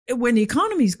when the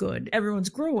economy's good, everyone's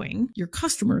growing, your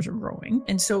customers are growing.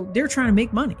 And so they're trying to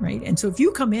make money, right? And so if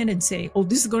you come in and say, oh,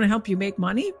 this is going to help you make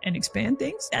money and expand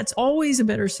things, that's always a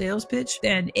better sales pitch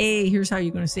than, here's how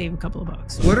you're going to save a couple of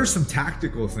bucks. What are some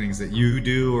tactical things that you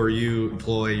do or you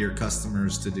employ your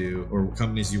customers to do or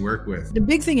companies you work with? The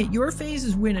big thing at your phase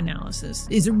is win analysis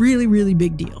is a really, really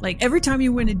big deal. Like every time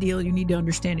you win a deal, you need to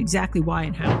understand exactly why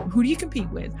and how. Who do you compete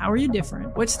with? How are you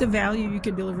different? What's the value you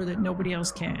can deliver that nobody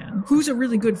else can? Who's a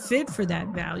really good fit for that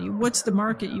value? What's the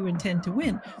market you intend to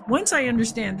win? Once I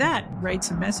understand that, write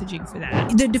some messaging for that.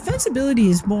 The defensibility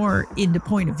is more in the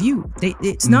point of view.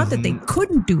 It's not that they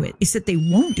couldn't do it, it's that they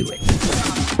won't do it.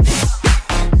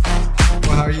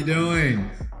 Well, how are you doing?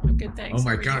 I'm good, thanks. Oh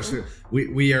my gosh.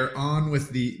 We are on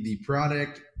with the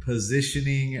product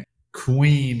positioning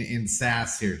queen in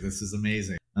SaaS here. This is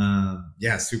amazing.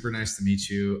 Yeah, super nice to meet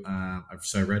you.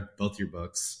 So I read both your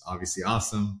books, obviously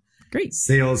awesome. Great.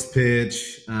 Sales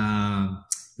pitch.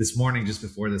 This morning, just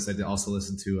before this, I did also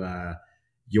listen to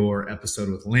your episode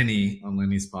with Lenny on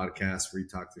Lenny's podcast where you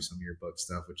talk through some of your book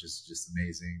stuff, which is just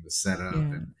amazing. The setup.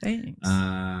 Thanks.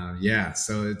 Yeah,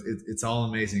 so it's all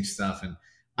amazing stuff. And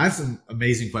I have some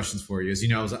amazing questions for you. As you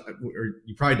know, or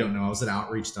you probably don't know, I was at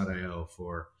Outreach.io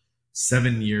for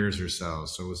 7 years or so.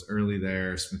 So I was early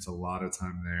there, spent a lot of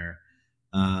time there,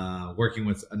 working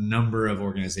with a number of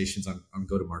organizations on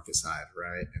go-to-market side,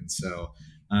 right? And so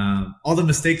all the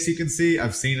mistakes you can see,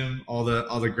 I've seen them. All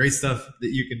the great stuff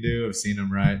that you can do, I've seen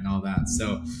them, right? And all that.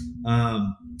 So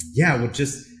yeah, would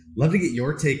just love to get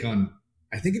your take on,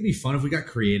 I think it'd be fun if we got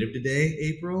creative today,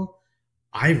 April.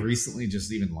 I recently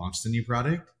just even launched a new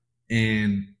product.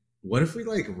 And what if we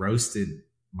like roasted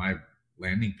my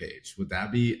landing page? Would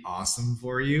that be awesome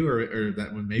for you? Or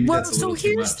that one maybe that's a little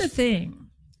too much? So here's the thing.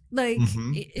 Like,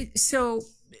 so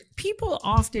people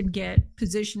often get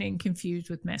positioning confused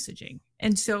with messaging.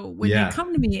 And so when they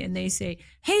come to me and they say,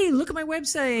 hey, look at my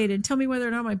website and tell me whether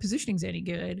or not my positioning's any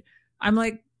good, I'm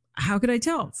like, how could I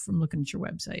tell from looking at your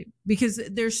website? Because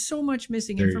there's so much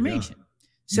missing information.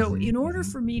 So in order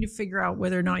for me to figure out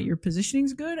whether or not your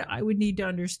positioning's good, I would need to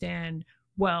understand,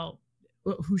 well,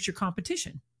 who's your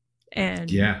competition? And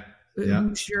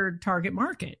who's your target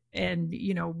market? And,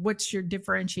 you know, what's your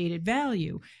differentiated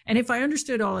value? And if I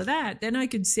understood all of that, then I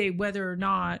could say whether or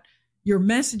not your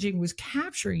messaging was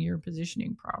capturing your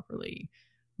positioning properly.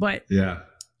 But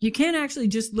you can't actually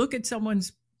just look at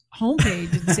someone's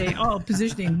homepage and say, oh,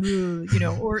 positioning, you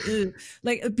know, or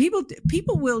like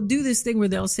people will do this thing where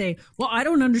they'll say, well, I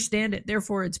don't understand it,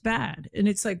 therefore it's bad. And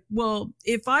it's like, well,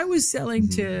 if I was selling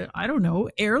to, I don't know,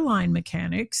 airline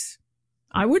mechanics,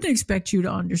 I wouldn't expect you to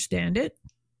understand it,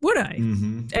 would I?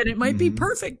 And it might be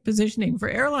perfect positioning for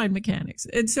airline mechanics.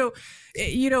 And so,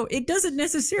 you know, it doesn't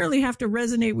necessarily have to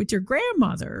resonate with your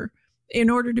grandmother in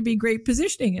order to be great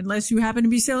positioning, unless you happen to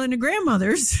be selling to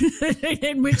grandmothers,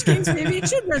 in which case maybe it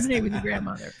should resonate with your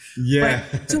grandmother. Yeah.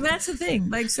 But, so that's the thing.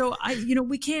 Like, so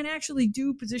we can't actually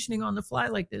do positioning on the fly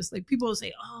like this. Like people will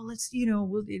say, oh, let's,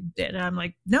 and I'm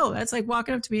like, no, that's like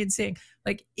walking up to me and saying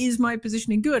like, is my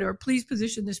positioning good? Or please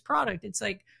position this product. It's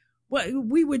like, well,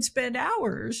 we would spend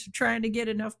hours trying to get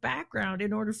enough background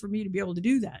in order for me to be able to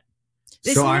do that.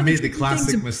 So I made the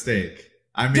classic mistake.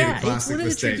 It's one of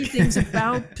the tricky things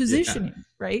about positioning,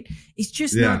 right? It's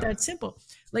just not that simple.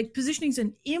 Like positioning is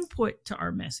an input to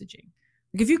our messaging.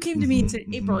 Like if you came to me and said,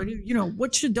 April,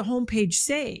 what should the homepage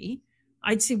say?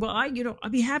 I'd say, well, I'd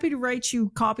be happy to write you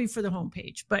copy for the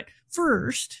homepage. But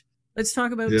first, let's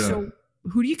talk about, so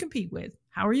who do you compete with?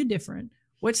 How are you different?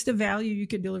 What's the value you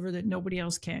can deliver that nobody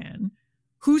else can?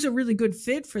 Who's a really good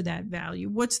fit for that value?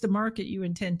 What's the market you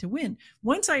intend to win?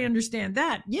 Once I understand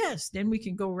that, yes, then we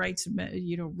can go write some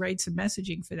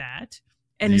messaging for that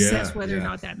and assess whether or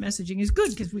not that messaging is good,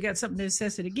 because we got something to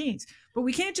assess it against. But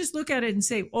we can't just look at it and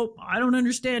say, oh, I don't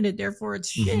understand it, therefore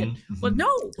it's shit. Well, no,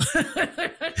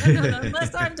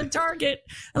 unless I'm the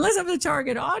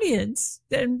target audience,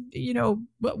 then,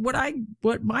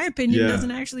 what my opinion doesn't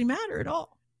actually matter at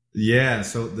all. Yeah.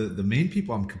 So the main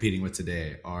people I'm competing with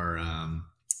today are,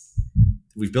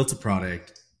 we've built a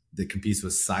product that competes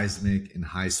with Seismic and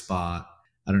HighSpot.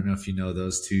 I don't know if you know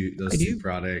those two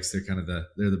products. They're kind of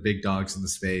they're the big dogs in the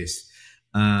space.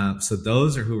 So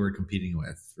those are who we're competing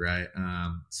with, right?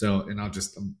 I'm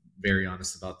very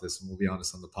honest about this, and we'll be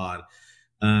honest on the pod.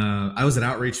 I was at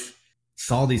Outreach,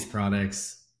 saw these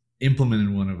products,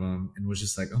 implemented one of them, and was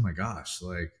just like, oh my gosh,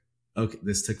 like, okay,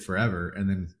 this took forever. And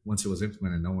then once it was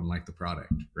implemented, no one liked the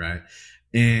product, right?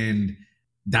 And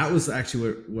that was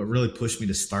actually what really pushed me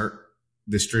to start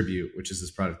Distribute, which is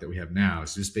this product that we have now.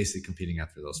 It's just basically competing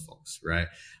after those folks, right?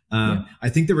 I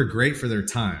think they were great for their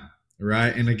time,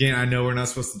 right? And again, I know we're not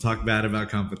supposed to talk bad about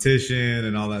competition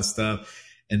and all that stuff.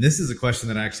 And this is a question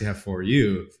that I actually have for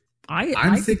you.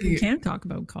 I think we can talk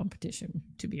about competition,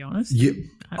 to be honest.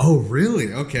 Oh,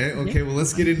 really? Okay. Yeah. Well,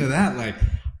 let's get into that. Like,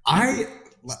 I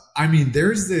mean,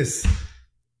 there's this.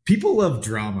 People love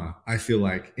drama. I feel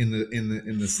like in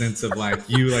the sense of like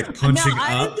you like punching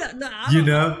up. You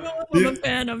know, I'm a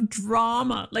fan of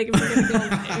drama. Like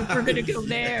if we're gonna go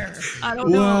there, I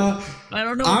don't know. I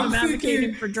don't know if I'm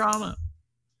advocating for drama.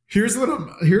 Here's where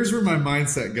my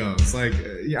mindset goes. Like,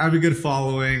 I have a good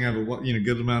following. I have a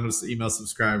good amount of email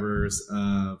subscribers,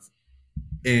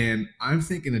 and I'm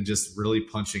thinking of just really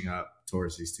punching up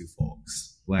towards these two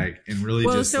folks. Like, and really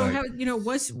just so like, how,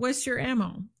 what's your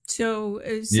ammo? So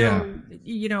yeah.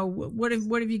 What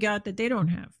have you got that they don't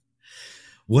have?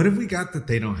 What have we got that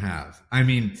they don't have? I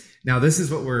mean, now this is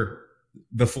what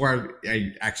before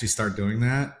I actually start doing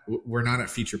that, we're not at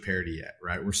feature parity yet,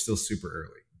 right? We're still super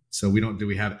early. So do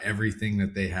we have everything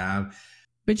that they have?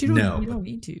 But you don't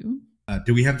need to.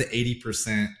 Do we have the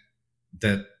 80%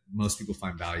 that most people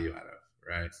find value out of,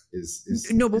 right?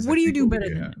 No, but what do you do better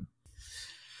than them?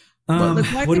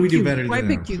 What do we do better than them?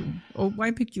 Why pick you? Or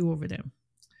why pick you over them?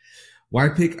 Why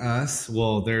pick us?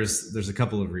 Well, there's a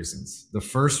couple of reasons. The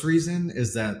first reason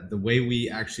is that the way we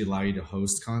actually allow you to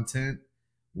host content,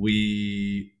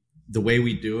 the way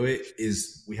we do it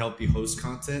is we help you host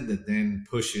content that then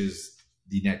pushes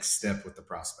the next step with the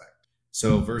prospect.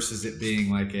 So versus it being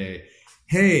like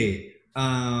hey,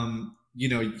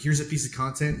 here's a piece of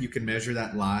content. You can measure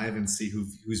that live and see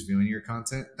who's viewing your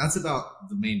content. That's about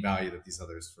the main value that these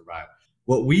others provide.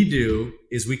 What we do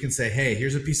is we can say, hey,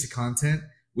 here's a piece of content.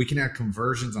 We can add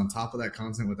conversions on top of that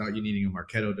content without you needing a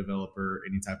Marketo developer,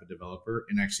 any type of developer,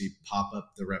 and actually pop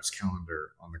up the rep's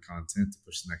calendar on the content to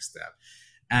push the next step.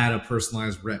 Add a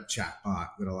personalized rep chat bot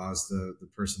that allows the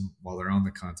person while they're on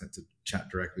the content to chat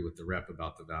directly with the rep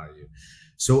about the value.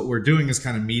 So what we're doing is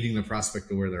kind of meeting the prospect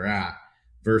to where they're at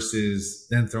versus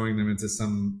then throwing them into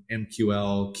some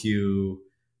MQL queue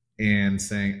and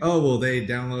saying, oh, well, they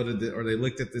downloaded it or they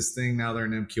looked at this thing. Now they're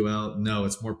in MQL. No,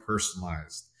 it's more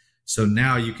personalized. So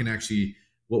now you can actually,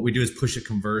 what we do is push a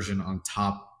conversion on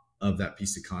top of that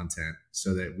piece of content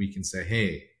so that we can say,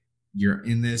 hey, you're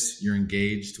in this, you're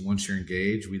engaged. Once you're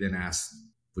engaged, we then ask,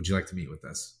 would you like to meet with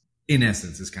us? In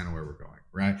essence, is kind of where we're going,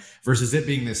 right? Versus it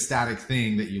being this static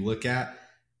thing that you look at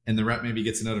and the rep maybe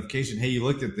gets a notification, hey, you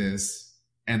looked at this.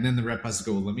 And then the rep has to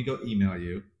go, well, let me go email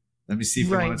you. Let me see if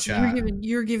you want to chat.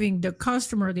 You're giving the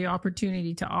customer the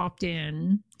opportunity to opt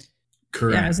in.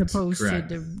 Correct. As opposed to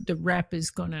the rep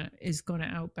is gonna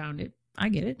outbound it. I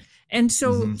get it. And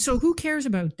so so who cares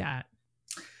about that?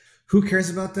 Who cares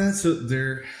about that? So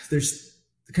there's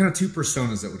kind of two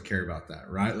personas that would care about that,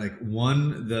 right? Like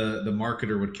one, the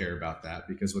marketer would care about that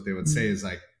because what they would say is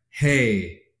like,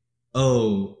 hey,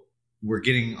 we're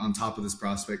getting on top of this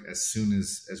prospect as soon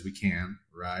as we can,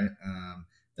 right?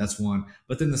 That's one.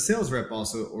 But then the sales rep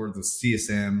also, or the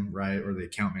CSM, right, or the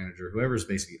account manager, whoever's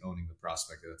basically owning the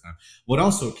prospect at the time, would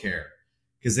also care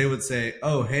because they would say,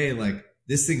 oh, hey, like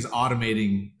this thing's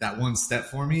automating that one step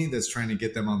for me that's trying to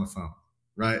get them on the phone,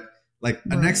 right? Like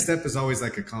a next step is always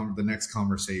like the next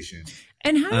conversation.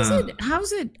 And how's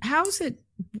it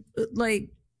like,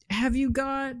 have you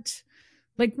got,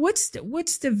 like, what's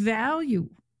the value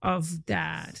of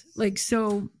that? Like,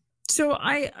 so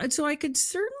I could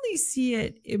certainly see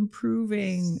it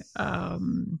improving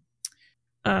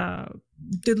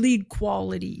the lead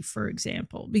quality, for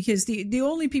example, because the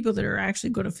only people that are actually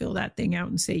going to fill that thing out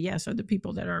and say yes are the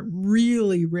people that are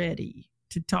really ready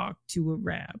to talk to a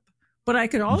rep. But I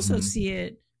could also see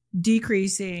it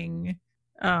decreasing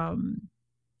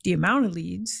the amount of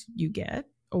leads you get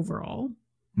overall,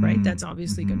 right? That's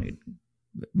obviously going to,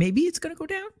 maybe it's going to go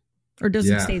down, or does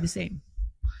it stay the same?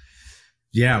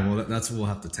 Yeah, well, that's what we'll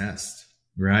have to test,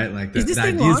 right? Like the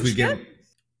ideas we get.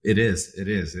 It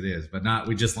is, but not.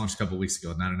 We just launched a couple of weeks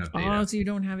ago. Not enough data. Oh, so you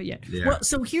don't have it yet. Yeah. Well,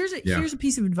 so here's a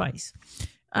piece of advice.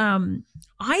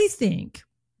 I think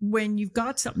when you've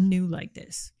got something new like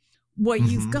this, what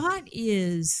you've got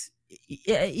is,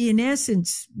 in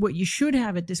essence, what you should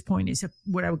have at this point is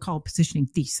what I would call a positioning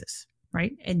thesis,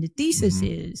 right? And the thesis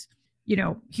is,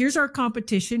 here's our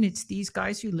competition. It's these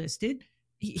guys who listed.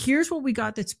 Here's what we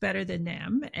got that's better than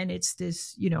them. And it's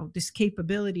this, this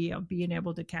capability of being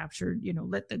able to capture,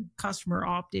 let the customer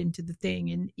opt into the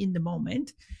thing in the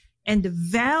moment. And the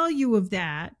value of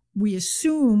that, we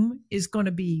assume, is going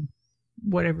to be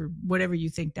whatever you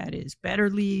think that is. Better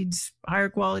leads, higher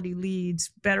quality leads,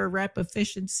 better rep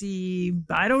efficiency.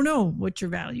 I don't know what your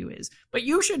value is, but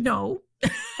you should know.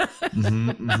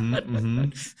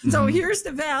 So here's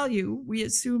the value we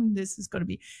assume this is going to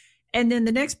be. And then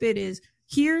the next bit is,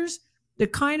 here's the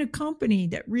kind of company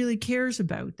that really cares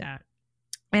about that.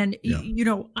 And,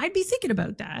 I'd be thinking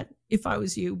about that if I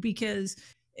was you, because,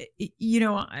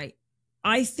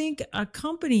 I think a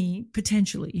company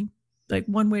potentially, like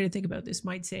one way to think about this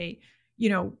might say,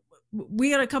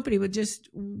 we got a company with just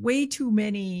way too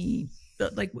many,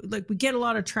 like we get a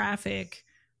lot of traffic.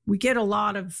 We get a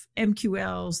lot of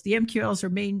MQLs. The MQLs are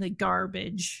mainly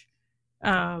garbage.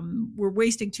 We're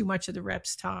wasting too much of the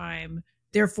rep's time.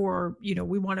 Therefore,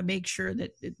 we want to make sure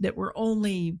that we're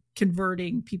only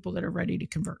converting people that are ready to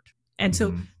convert. And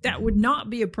so that would not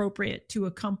be appropriate to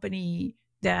a company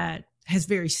that has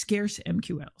very scarce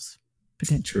MQLs,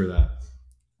 potentially. True that.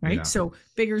 Right? Yeah. So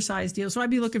bigger size deals. So I'd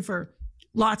be looking for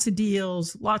lots of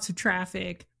deals, lots of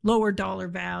traffic, lower dollar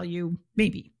value,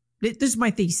 maybe. This is my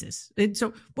thesis. And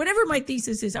so whatever my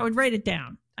thesis is, I would write it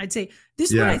down. I'd say,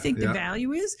 this is what I think the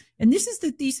value is. And this is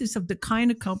the thesis of the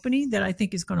kind of company that I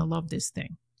think is going to love this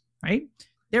thing, right?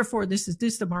 Therefore, this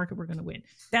is the market we're going to win.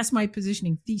 That's my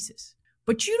positioning thesis.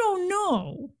 But you don't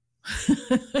know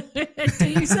until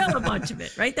you sell a bunch of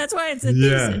it, right? That's why it's a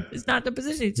thesis. It's not the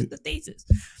position, it's just the thesis.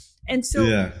 And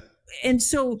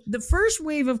so, the first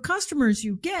wave of customers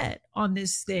you get on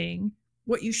this thing,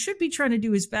 what you should be trying to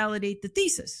do is validate the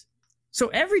thesis. So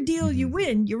every deal you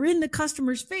win, you're in the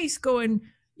customer's face going,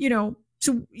 why'd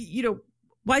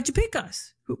you pick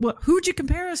us? Who'd you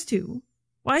compare us to?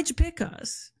 Why'd you pick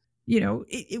us?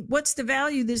 What's the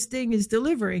value this thing is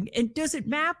delivering? And does it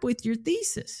map with your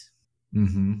thesis?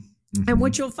 And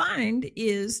what you'll find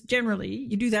is generally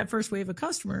you do that first wave of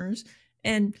customers,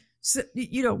 and so,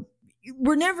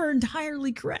 we're never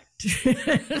entirely correct.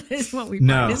 Is what we find.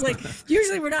 No. It's like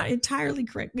usually we're not entirely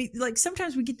correct.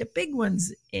 Sometimes we get the big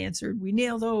ones answered, we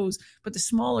nail those, but the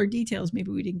smaller details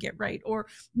maybe we didn't get right, or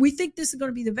we think this is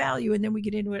going to be the value, and then we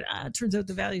get into it. It turns out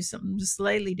the value is something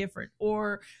slightly different,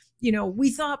 or we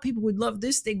thought people would love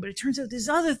this thing, but it turns out this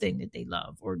other thing that they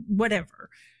love, or whatever.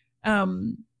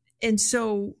 And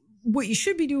so what you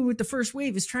should be doing with the first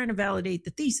wave is trying to validate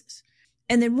the thesis.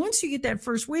 And then once you get that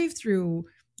first wave through,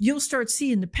 you'll start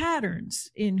seeing the patterns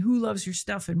in who loves your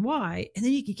stuff and why. And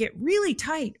then you can get really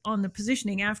tight on the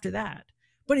positioning after that.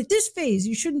 But at this phase,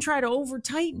 you shouldn't try to over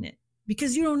tighten it,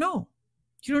 because you don't know.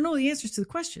 You don't know the answers to the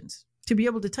questions to be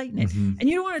able to tighten it. And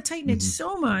you don't want to tighten it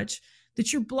so much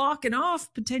that you're blocking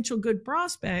off potential good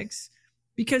prospects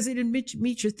because they didn't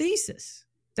meet your thesis.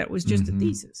 That was just a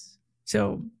thesis.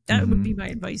 So that would be my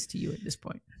advice to you at this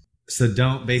point. So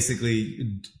don't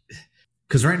basically,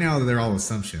 because right now they're all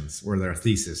assumptions, or they're a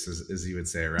thesis, as you would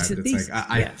say, right? It's like,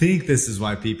 I think this is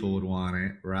why people would want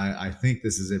it, right? I think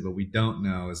this is it, but we don't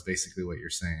know, is basically what you're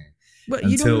saying. But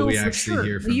you don't know for sure.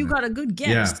 You got a good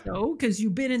guess, though, because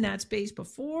you've been in that space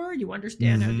before. You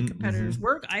understand how the competitors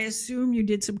work. I assume you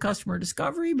did some customer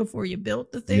discovery before you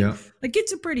built the thing. Yeah. Like,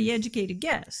 it's a pretty educated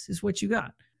guess is what you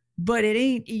got. But it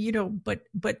ain't,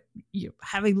 but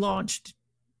having launched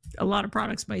a lot of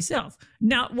products myself,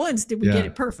 not once did we get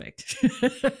it perfect.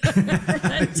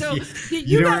 So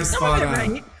you got some of it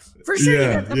right. For sure,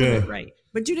 you got some of it right.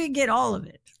 But you didn't get all of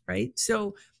it, right?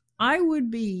 So I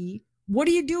would be, what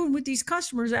are you doing with these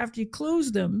customers after you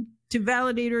close them to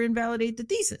validate or invalidate the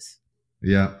thesis?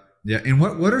 Yeah. Yeah. And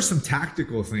what are some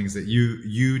tactical things that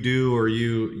you do, or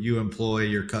you employ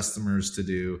your customers to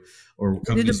do, or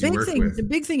companies you work with? The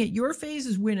big thing at your phase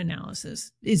is win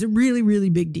analysis is a really, really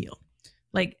big deal.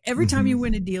 Like, every time you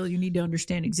win a deal, you need to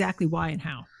understand exactly why and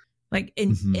how. Like,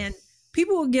 and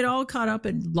people will get all caught up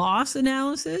in loss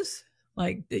analysis.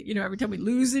 Like, every time we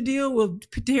lose a deal, we'll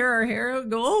tear our hair out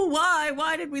and go, oh, why?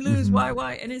 Why did we lose?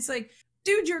 Why? And it's like,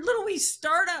 dude, you're a little wee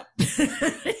startup.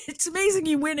 It's amazing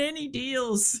you win any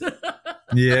deals.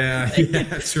 Yeah,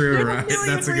 true, right?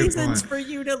 That's a good point. Reasons for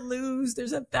you to lose.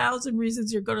 There's 1,000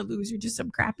 reasons you're going to lose. You're just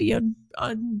some crappy,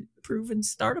 unproven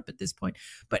startup at this point.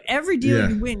 But every deal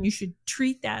you win, you should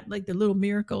treat that like the little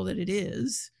miracle that it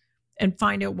is, and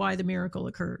find out why the miracle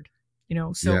occurred.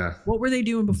 What were they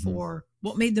doing before?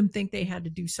 What made them think they had to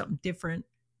do something different?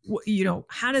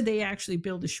 How did they actually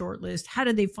build a short list? How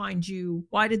did they find you?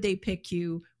 Why did they pick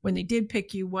you? When they did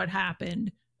pick you, what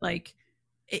happened?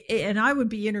 And I would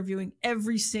be interviewing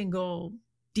every single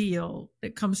deal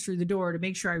that comes through the door to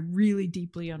make sure I really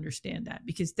deeply understand that,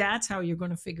 because that's how you're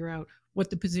going to figure out what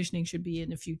the positioning should be in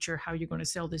the future, how you're going to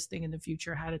sell this thing in the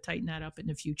future, how to tighten that up in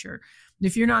the future. And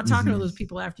if you're not talking to those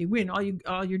people after you win,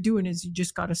 all you're doing is you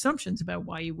just got assumptions about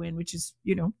why you win, which is,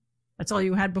 that's all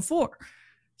you had before.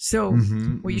 So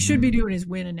what you should be doing is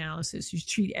win analysis. You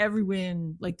treat every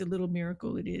win like the little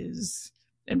miracle it is,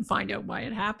 and find out why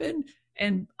it happened.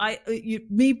 And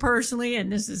me personally,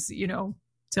 and this is,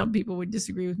 some people would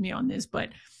disagree with me on this, but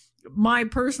my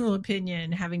personal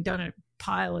opinion, having done a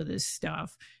pile of this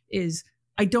stuff, is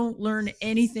I don't learn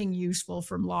anything useful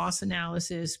from loss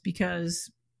analysis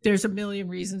because there's a million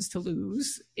reasons to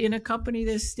lose in a company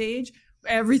this stage.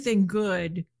 Everything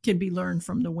good can be learned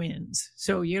from the wins.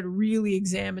 So you got to really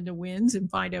examine the wins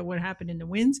and find out what happened in the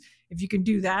wins. If you can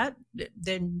do that,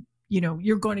 then,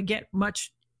 you're going to get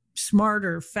much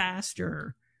smarter,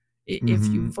 faster if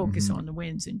you focus on the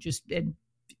wins and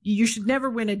you should never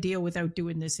win a deal without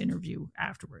doing this interview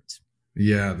afterwards.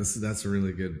 Yeah, that's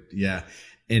really good. Yeah.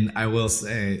 And I will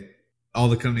say, all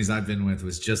the companies I've been with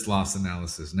was just loss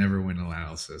analysis, never win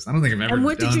analysis. I don't think I've ever. And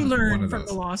what done did you learn from those.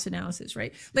 the loss analysis,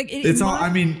 right? Like it's all.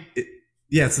 I mean,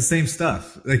 it's the same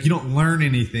stuff. Like you don't learn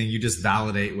anything; you just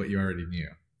validate what you already knew.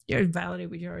 You validate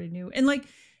what you already knew, and like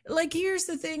here's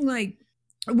the thing: like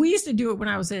we used to do it when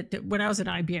I was at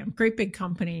IBM, great big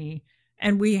company,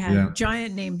 and we had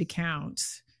giant named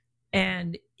accounts,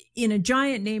 and in a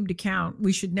giant named account,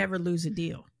 we should never lose a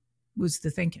deal. Was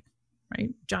the thinking.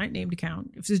 Right? Giant named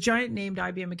account. If it's a giant named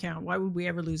IBM account, why would we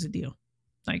ever lose a deal?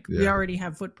 Like we already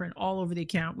have footprint all over the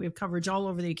account. We have coverage all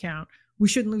over the account. We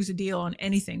shouldn't lose a deal on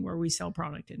anything where we sell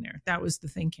product in there. That was the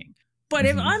thinking. But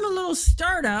if I'm a little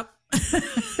startup,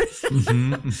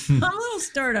 I'm a little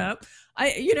startup,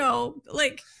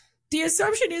 the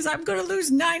assumption is I'm going to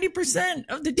lose 90%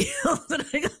 of the deals that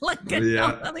I like.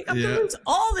 I'm going to lose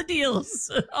all the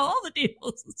deals.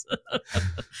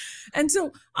 And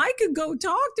so I could go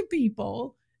talk to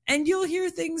people and you'll hear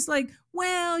things like,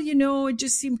 well, it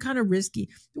just seemed kind of risky.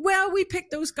 Well, we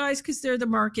picked those guys because they're the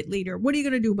market leader. What are you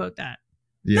going to do about that?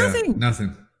 Yeah,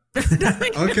 nothing.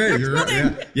 Okay, you're right.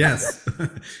 Yeah. Yes.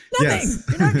 Nothing. Yes.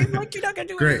 You're not going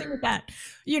to do anything with that.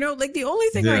 The only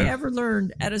thing I ever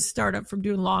learned at a startup from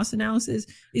doing loss analysis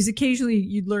is occasionally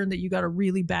you'd learn that you got a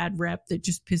really bad rep that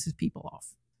just pisses people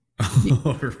off.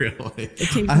 Oh, really?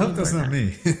 I hope that's not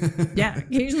me. Yeah,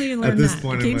 occasionally you learn that.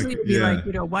 Occasionally you'd be like,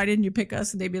 why didn't you pick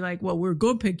us? And they'd be like, well, we're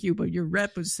going to pick you, but your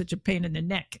rep was such a pain in the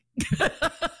neck.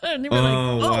 And they were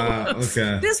wow.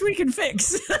 Okay. This we can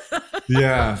fix.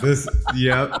 Yep.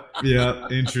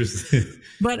 Interesting.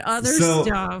 But other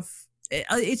stuff,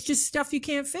 it's just stuff you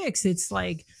can't fix. It's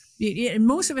like, and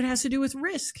most of it has to do with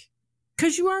risk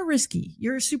because you are risky.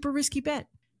 You're a super risky bet.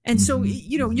 And so,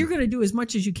 you're going to do as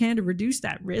much as you can to reduce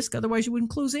that risk. Otherwise, you wouldn't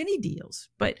close any deals.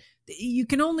 But you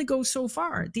can only go so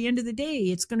far. At the end of the day,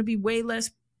 it's going to be way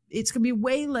less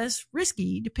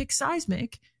risky to pick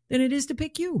Seismic than it is to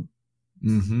pick you.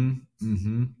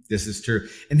 This is true.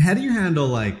 And how do you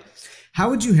handle, how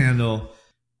would you handle,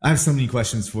 I have so many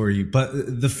questions for you, but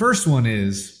the first one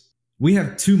is, we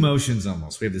have two motions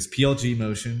almost. We have this PLG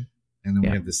motion, and then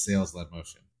we have this sales-led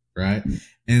motion, right?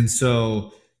 And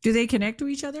so... Do they connect to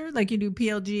each other? Like you do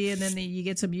PLG and then you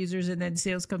get some users and then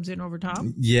sales comes in over top?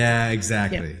 Yeah,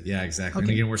 exactly. Yeah, exactly.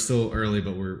 Okay. And again, we're still early,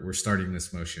 but we're starting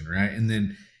this motion, right? And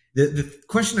then the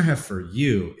question I have for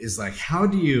you is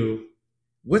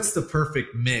what's the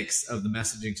perfect mix of the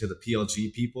messaging to the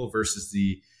PLG people versus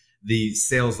the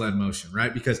sales-led motion,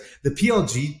 right? Because the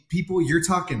PLG people, you're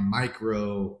talking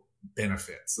micro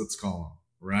benefits, let's call them.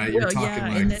 Right, you're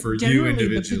talking for you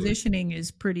individually. The positioning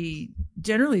is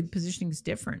generally the positioning is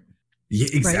different. Yeah,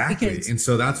 exactly. Right? And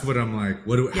so that's what I'm like.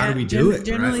 How do we do it?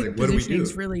 Generally, right? the positioning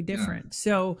is really different. Yeah.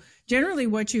 So generally,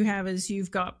 what you have is you've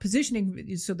got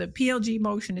positioning. So the PLG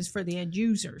motion is for the end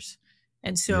users,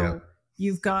 and so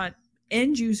you've got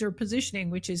end user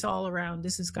positioning, which is all around,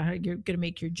 this is how you're going to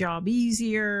make your job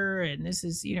easier. And this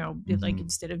is, like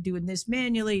instead of doing this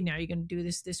manually, now you're going to do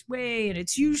this way. And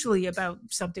it's usually about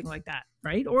something like that,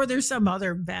 right? Or there's some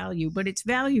other value, but it's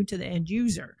value to the end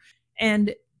user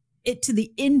and it to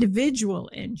the individual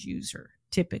end user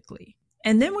typically.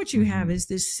 And then what you have is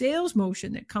this sales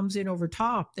motion that comes in over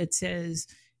top that says,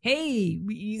 hey,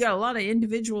 you got a lot of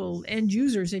individual end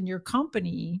users in your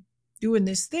company doing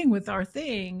this thing with our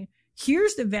thing.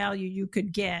 Here's the value you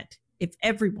could get if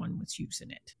everyone was using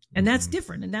it. And that's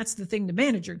different. And that's the thing the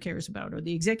manager cares about or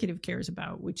the executive cares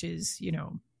about, which is,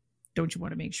 don't you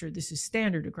want to make sure this is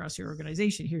standard across your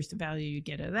organization? Here's the value you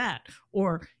get out of that.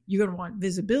 Or you're going to want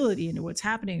visibility into what's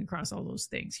happening across all those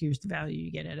things. Here's the value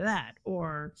you get out of that.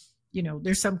 Or,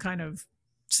 there's some kind of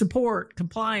support,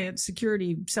 compliance,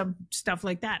 security, some stuff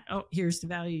like that. Oh, here's the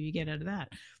value you get out of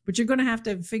that. But you're going to have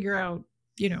to figure out,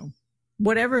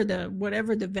 whatever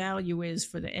the value is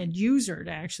for the end user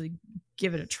to actually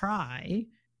give it a try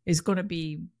is going to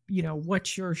be,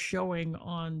 what you're showing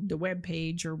on the web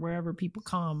page or wherever people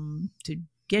come to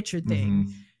get your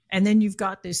thing. And then you've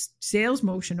got this sales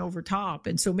motion over top.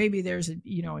 And so maybe there's an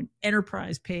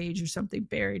enterprise page or something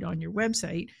buried on your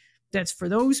website that's for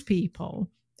those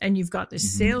people. And you've got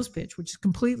this sales pitch, which is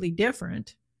completely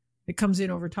different. that comes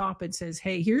in over top and says,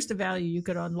 hey, here's the value you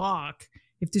could unlock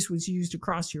if this was used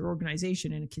across your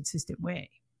organization in a consistent way.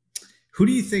 Who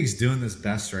do you think is doing this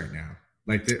best right now?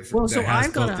 Like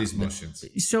I've got these motions.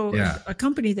 So a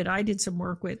company that I did some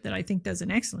work with that I think does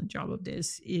an excellent job of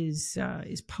this is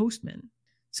Postman.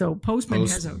 So Postman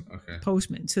has a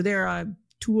Postman. So they're a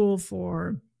tool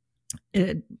for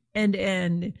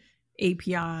end-to-end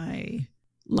API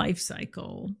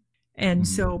lifecycle. And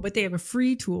so, but they have a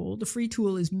free tool. The free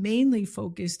tool is mainly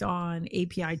focused on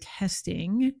API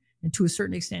testing and to a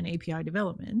certain extent API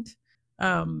development.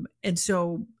 And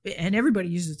everybody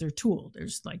uses their tool.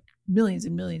 There's like millions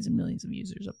and millions and millions of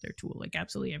users of their tool. Like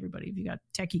absolutely everybody. If you got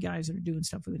techie guys that are doing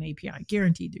stuff with an API,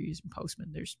 guaranteed they're using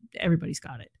Postman. Everybody's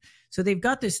got it. So they've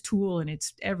got this tool and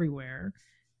it's everywhere.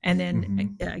 And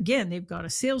then again, they've got a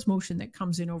sales motion that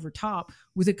comes in over top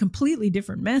with a completely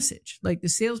different message. Like the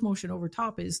sales motion over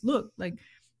top is, look, like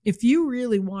if you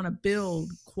really want to build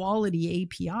quality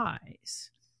APIs,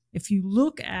 if you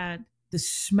look at the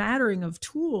smattering of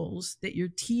tools that your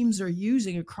teams are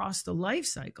using across the life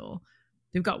cycle,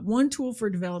 they've got one tool for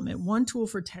development, one tool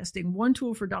for testing, one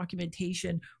tool for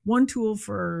documentation, one tool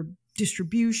for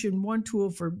distribution, one tool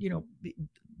for,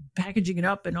 packaging it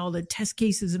up and all the test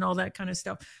cases and all that kind of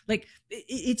stuff. Like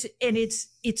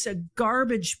it's a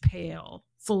garbage pail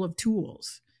full of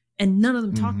tools and none of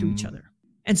them talk to each other.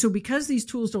 And so because these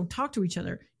tools don't talk to each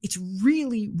other, it's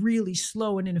really, really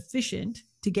slow and inefficient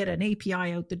to get an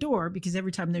API out the door, because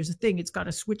every time there's a thing, it's got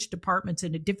to switch departments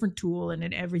in a different tool and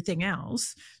in everything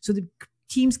else. So the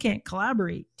teams can't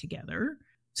collaborate together.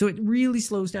 So it really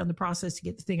slows down the process to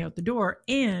get the thing out the door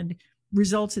and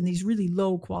results in these really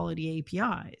low quality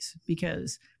APIs,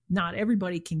 because not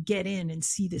everybody can get in and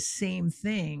see the same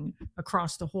thing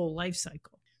across the whole life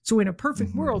cycle. So in a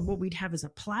perfect world, what we'd have is a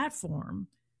platform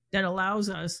that allows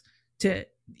us to,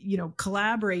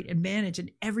 collaborate and manage,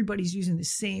 and everybody's using the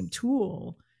same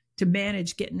tool to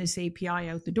manage getting this API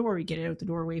out the door. You get it out the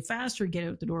door way faster, get it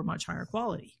out the door much higher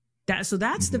quality. That's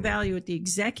the value at the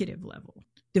executive level.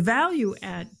 The value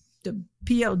at the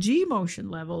PLG motion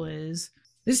level is,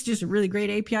 this is just a really great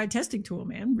API testing tool,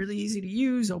 man. Really easy to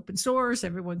use, open source.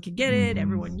 Everyone can get it.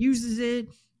 Everyone uses it.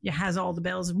 It has all the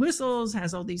bells and whistles,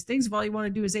 has all these things. If all you want to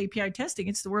do is API testing,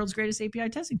 it's the world's greatest API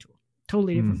testing tool.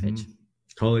 Totally different pitch.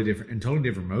 Totally different, and totally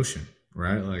different motion,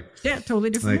 right? Like, yeah,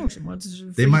 totally different motion. Once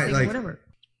is they might thing, like whatever.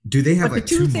 Do they have but like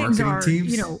the two things are,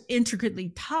 teams? Intricately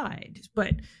tied.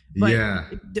 But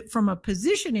from a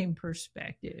positioning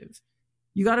perspective,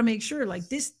 you got to make sure like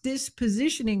this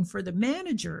positioning for the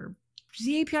manager.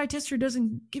 The API tester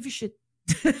doesn't give a shit.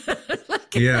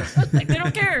 Like they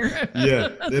don't care.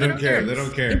 They don't care. They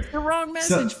don't care. It's the wrong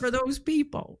message for those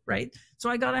people, right? So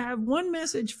I got to have one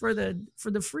message for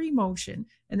the free motion,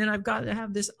 and then I've got to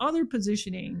have this other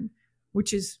positioning,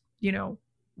 which is,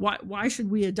 why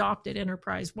should we adopt it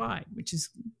enterprise wide, which is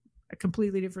a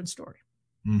completely different story.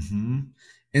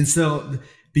 And so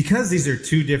because these are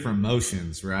two different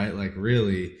motions, right? Like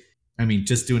really, I mean,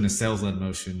 just doing a sales led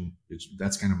motion,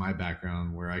 that's kind of my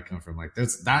background where I come from. Like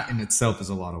that in itself is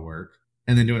a lot of work.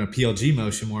 And then doing a PLG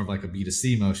motion, more of like a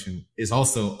B2C motion, is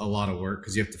also a lot of work,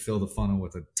 because you have to fill the funnel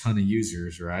with a ton of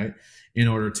users, right? In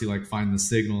order to like find the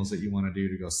signals that you want to do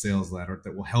to go sales led, or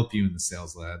that will help you in the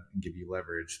sales led and give you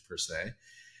leverage per se.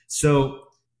 So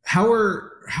how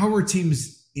are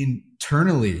teams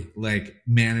internally like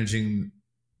managing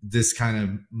this kind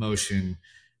of motion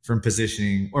from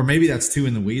positioning? Or maybe that's too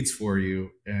in the weeds for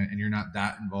you, and you're not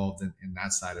that involved in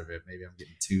that side of it. Maybe I'm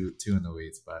getting too in the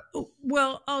weeds, but.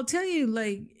 Well, I'll tell you,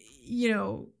 like,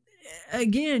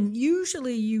 again,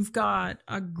 usually you've got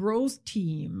a growth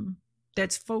team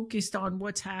that's focused on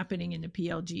what's happening in the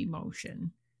PLG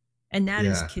motion. And that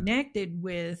is connected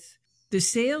with the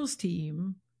sales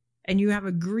team. And you have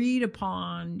agreed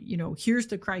upon, here's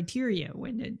the criteria.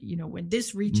 When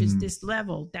this reaches this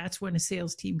level, that's when a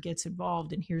sales team gets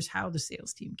involved, and here's how the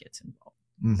sales team gets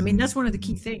involved. I mean, that's one of the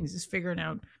key things, is figuring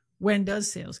out, when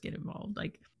does sales get involved?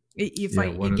 Like if I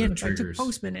took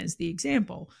Postman as the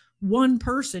example, one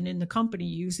person in the company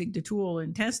using the tool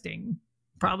and testing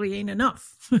probably ain't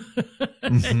enough.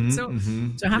 So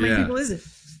how many people is it?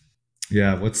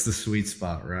 Yeah, what's the sweet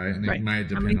spot, right? And it might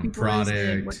depend on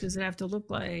product. What does it have to look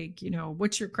like?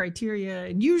 What's your criteria?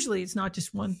 And usually it's not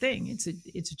just one thing. It's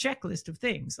a checklist of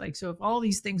things. Like, so if all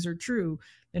these things are true,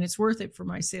 then it's worth it for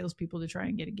my salespeople to try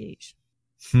and get engaged.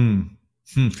 And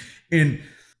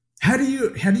how do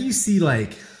you see,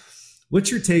 like,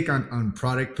 what's your take on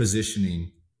product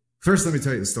positioning? First, let me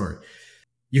tell you the story.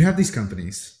 You have these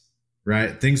companies,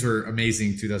 right? Things were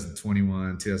amazing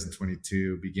 2021,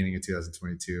 2022, beginning of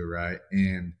 2022, right?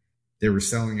 And they were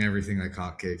selling everything like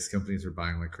hotcakes. Companies were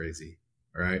buying like crazy.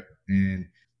 right? And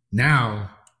now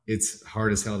it's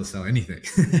hard as hell to sell anything,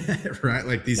 right?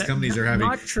 Like these companies are having...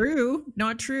 Not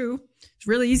true. It's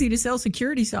really easy to sell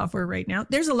security software right now.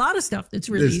 There's a lot of stuff that's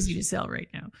really easy to sell right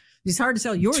now. It's hard to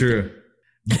sell your thing.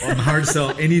 Hard to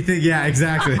sell anything. Yeah,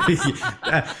 exactly.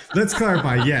 Let's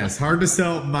clarify. Yes, hard to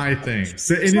sell my thing.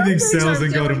 So anything sells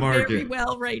and go to market. Very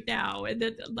well right now, and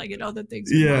then like in other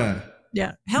things. Yeah.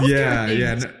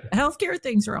 Healthcare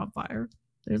things are on fire.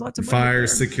 There's lots of fire,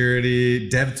 security,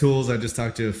 dev tools. I just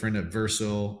talked to a friend at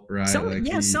Versal, right?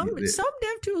 Some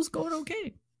dev tools going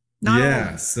okay.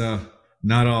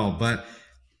 Not all. But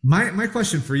my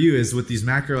question for you is, with these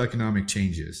macroeconomic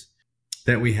changes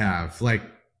that we have, like,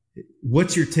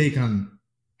 what's your take on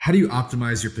how do you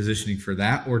optimize your positioning for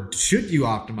that? Or should you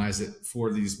optimize it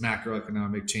for these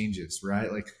macroeconomic changes,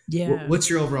 right? Like, what's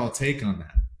your overall take on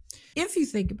that? If you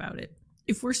think about it,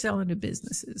 if we're selling to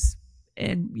businesses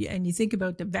and you think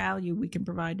about the value we can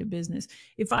provide to business,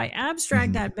 if I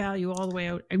abstract that value all the way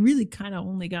out, I really kind of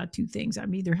only got two things.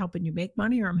 I'm either helping you make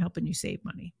money or I'm helping you save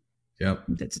money. Yep.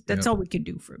 That's all we can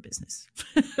do for a business.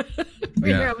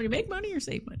 We're either helping you make money or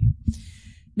save money.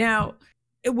 Now,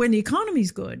 when the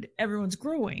economy's good, everyone's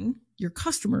growing, your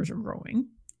customers are growing.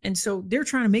 And so they're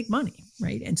trying to make money,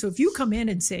 right? And so if you come in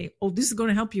and say, oh, this is going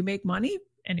to help you make money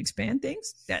and expand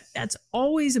things, that's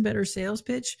always a better sales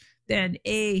pitch than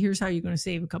here's how you're going to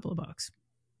save a couple of bucks,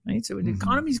 right? So when the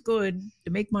economy's good, to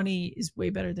make money is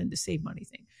way better than to save money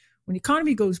thing. When the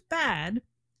economy goes bad,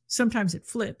 sometimes it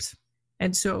flips.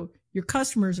 And so your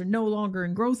customers are no longer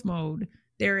in growth mode.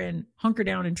 They're in hunker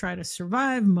down and try to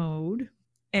survive mode.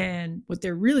 And what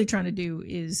they're really trying to do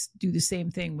is do the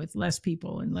same thing with less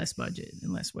people and less budget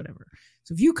and less whatever.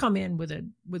 So if you come in with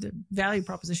a value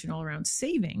proposition all around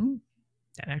saving,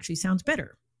 that actually sounds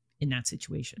better in that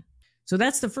situation. So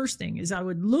that's the first thing, is I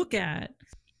would look at,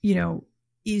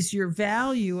 is your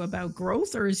value about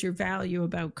growth or is your value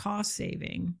about cost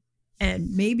saving?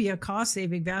 And maybe a cost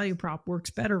saving value prop works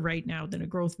better right now than a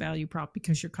growth value prop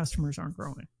because your customers aren't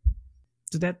growing.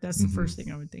 So that's the first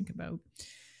thing I would think about.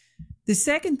 The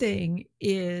second thing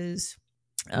is,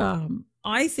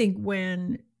 I think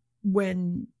when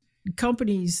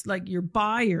companies like your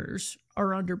buyers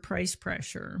are under price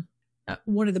pressure,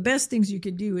 one of the best things you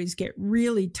can do is get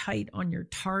really tight on your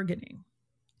targeting.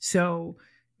 So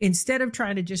instead of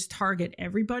trying to just target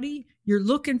everybody, you're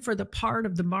looking for the part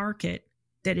of the market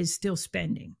that is still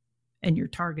spending, and you're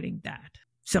targeting that.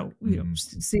 So,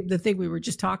 see the thing we were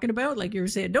just talking about, like you were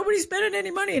saying, nobody's spending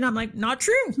any money. And I'm like, not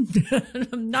true.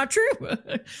 Not true.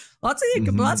 Lots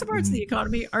of parts of the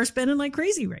economy are spending like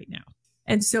crazy right now.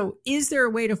 And so is there a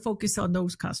way to focus on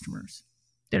those customers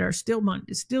that are still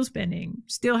spending,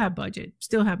 still have budget,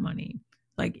 still have money?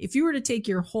 Like if you were to take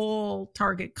your whole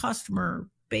target customer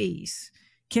base,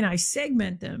 can I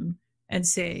segment them and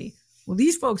say, well,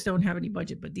 these folks don't have any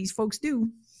budget, but these folks do.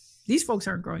 These folks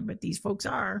aren't growing, but these folks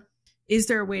are. Is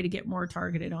there a way to get more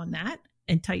targeted on that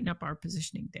and tighten up our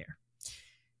positioning there?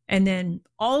 And then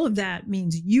all of that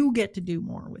means you get to do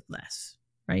more with less,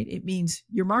 right? It means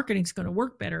your marketing's going to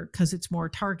work better because it's more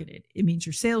targeted. It means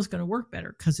your sales is going to work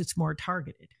better because it's more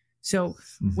targeted. So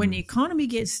when the economy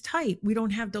gets tight, we don't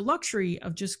have the luxury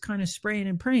of just kind of spraying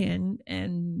and praying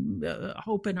and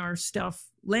hoping our stuff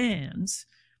lands.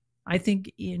 I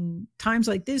think in times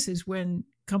like this is when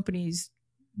companies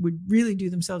would really do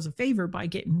themselves a favor by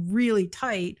getting really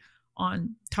tight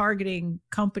on targeting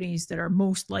companies that are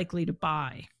most likely to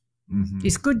buy.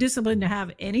 It's good discipline to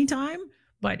have anytime,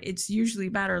 but it's usually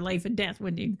a matter of life and death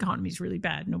when the economy is really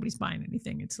bad. Nobody's buying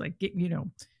anything. It's like,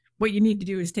 what you need to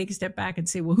do is take a step back and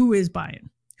say, well, who is buying?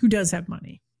 Who does have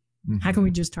money? How can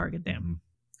we just target them?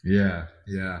 Yeah.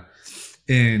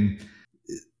 And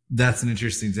that's an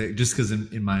interesting thing, just because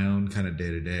in my own kind of day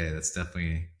to day, that's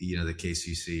definitely, the case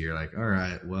you see. You're like, all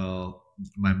right, well,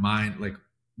 my mind, like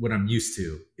what I'm used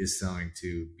to is selling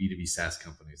to B2B SaaS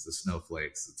companies, the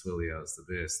Snowflakes, the Twilios, the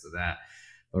this, the that.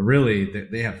 But really,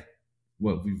 they have,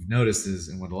 what we've noticed is,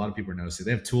 and what a lot of people are noticing,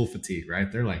 they have tool fatigue, right?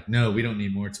 They're like, no, we don't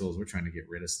need more tools. We're trying to get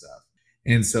rid of stuff.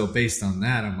 And so based on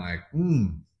that, I'm like,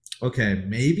 okay,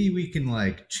 maybe we can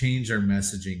like change our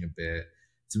messaging a bit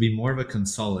to be more of a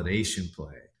consolidation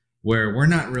play, where we're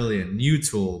not really a new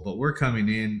tool, but we're coming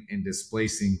in and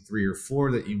displacing 3 or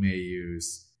 4 that you may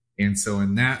use. And so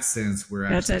in that sense, we're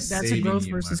actually that's a growth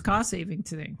versus cost saving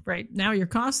thing, right? Now you're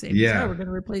cost saving. Yeah. We're going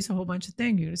to replace a whole bunch of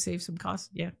things. You're going to save some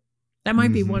costs. Yeah. That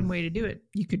might be one way to do it.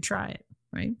 You could try it,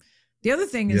 right? The other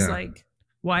thing is like,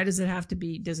 why does it have to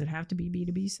be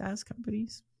B2B SaaS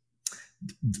companies?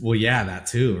 Well, yeah, that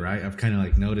too, right? I've kind of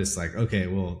like noticed like, okay,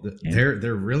 well,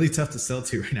 they're really tough to sell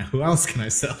to right now. Who else can I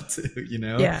sell to? You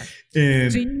know? Yeah.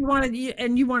 And so you want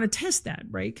to test that,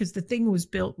 right? Because the thing was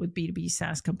built with B2B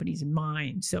SaaS companies in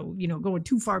mind. So, going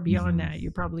too far beyond that,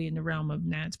 you're probably in the realm of,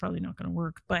 nah, it's probably not going to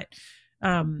work. But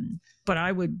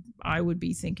I would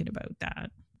be thinking about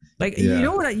that. Like,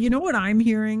 you know what I'm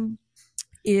hearing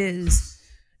is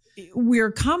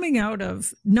we're coming out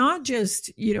of not just,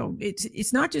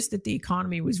 it's not just that the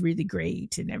economy was really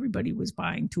great and everybody was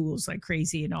buying tools like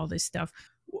crazy and all this stuff.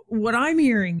 What I'm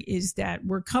hearing is that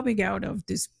we're coming out of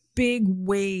this big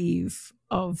wave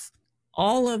of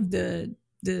all of the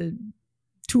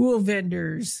tool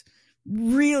vendors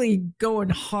really going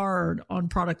hard on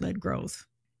product-led growth.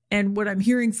 And what I'm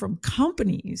hearing from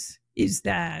companies is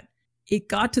that it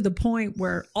got to the point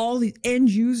where all the end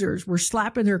users were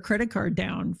slapping their credit card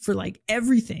down for like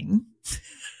everything.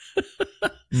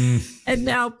 And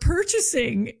now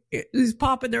purchasing is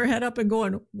popping their head up and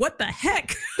going, what the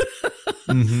heck?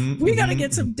 We got to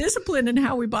get some discipline in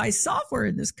how we buy software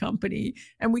in this company.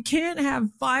 And we can't have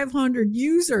 500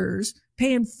 users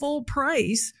paying full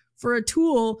price for a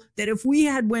tool that if we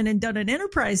had went and done an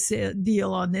enterprise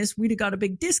deal on this, we'd have got a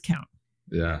big discount.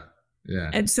 Yeah.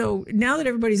 Yeah. And so now that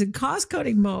everybody's in cost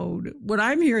cutting mode, what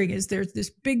I'm hearing is there's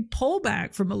this big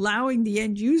pullback from allowing the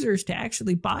end users to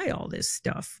actually buy all this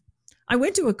stuff. I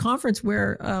went to a conference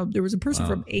where there was a person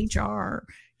from HR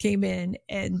came in,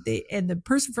 and the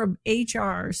person from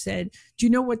HR said, do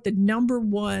you know what the number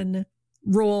one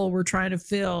role we're trying to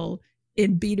fill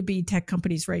in B2B tech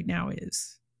companies right now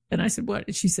is? And I said, what?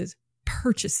 And she says,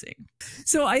 purchasing.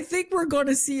 So I think we're going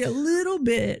to see a little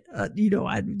bit,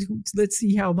 let's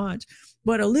see how much,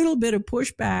 but a little bit of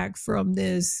pushback from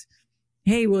this.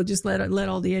 Hey, we'll just let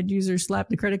all the end users slap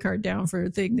the credit card down for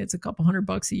a thing that's a couple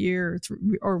 $100 a year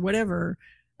or whatever.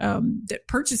 That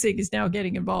purchasing is now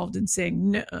getting involved and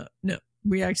saying, no,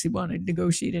 we actually want to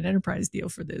negotiate an enterprise deal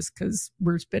for this because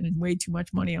we're spending way too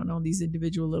much money on all these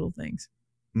individual little things.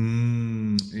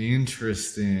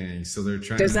 Interesting. So they're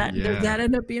trying. Does that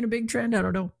end up being a big trend? I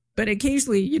don't know. But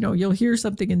occasionally, you'll hear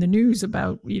something in the news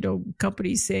about,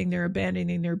 companies saying they're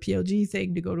abandoning their PLG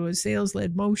thing to go to a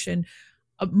sales-led motion.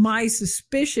 My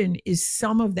suspicion is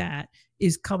some of that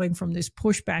is coming from this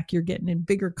pushback you're getting in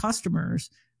bigger customers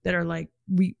that are like,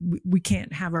 we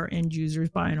can't have our end users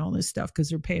buying all this stuff because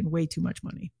they're paying way too much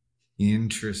money.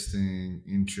 Interesting.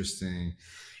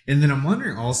 And then I'm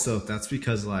wondering also if that's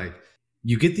because like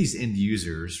you get these end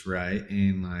users, right?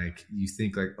 And like you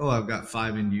think like, oh, I've got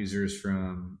 5 end users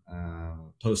from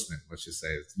Postman, let's just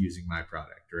say, using my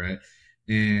product, right?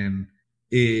 And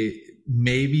it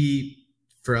maybe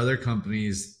for other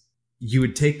companies, you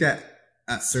would take that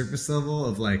at surface level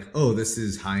of like, oh, this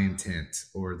is high intent,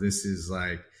 or this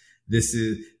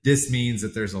means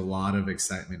that there's a lot of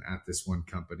excitement at this one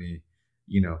company,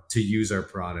 to use our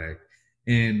product.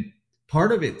 And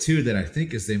part of it too, that I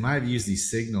think is they might have used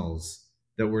these signals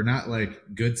that were not like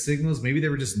good signals. Maybe they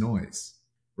were just noise,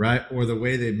 right? Or the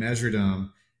way they measured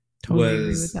them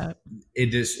was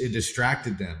it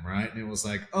distracted them, right? And it was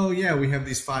like, oh yeah, we have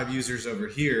these 5 users over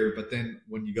here, but then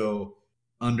when you go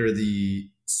under the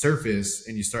surface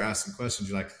and you start asking questions,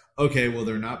 you're like, okay, well,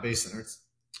 they're not based on our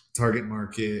target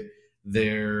market.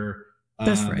 They're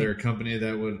a company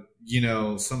that would,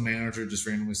 some manager just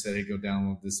randomly said, hey, go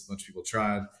download this. A bunch of people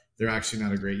tried. They're actually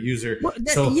not a great user. Well,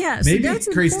 maybe it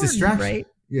creates distraction. Right?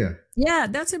 Yeah. Yeah,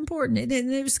 that's important. And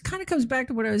it kind of comes back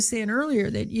to what I was saying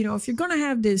earlier, that, if you're going to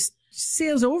have this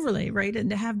sales overlay, right, and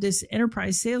to have this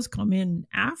enterprise sales come in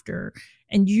after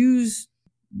and use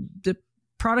the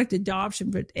product adoption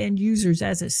but end users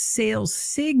as a sales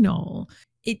signal,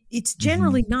 it's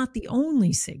generally not the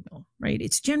only signal, right?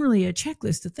 It's generally a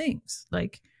checklist of things.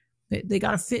 Like they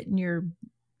got to fit in your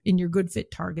good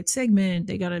fit target segment.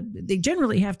 They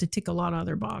generally have to tick a lot of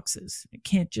other boxes. It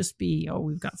can't just be, oh,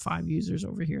 we've got 5 users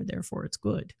over here, therefore it's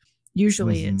good.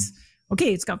 Usually it's,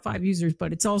 okay, it's got 5 users,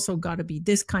 but it's also got to be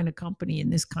this kind of company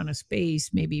in this kind of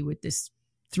space, maybe with this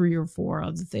 3 or 4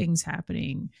 other things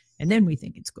happening. And then we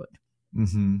think it's good.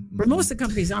 For most of the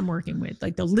companies I'm working with,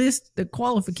 like the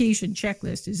qualification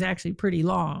checklist is actually pretty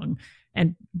long,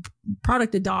 and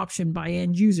product adoption by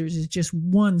end users is just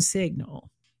one signal.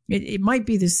 It might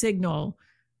be the signal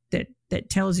that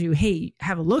tells you, hey,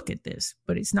 have a look at this,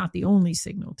 but it's not the only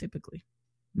signal typically.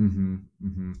 And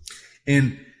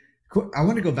I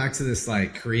want to go back to this,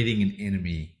 like creating an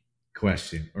enemy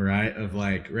question, all right? Of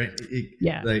like, right.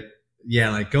 I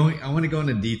want to go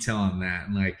into detail on that.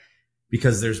 And like,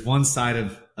 because there's one side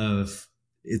of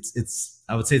it's,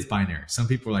 I would say it's binary. Some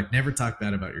people are like, never talk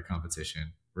bad about your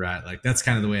competition, right? Like that's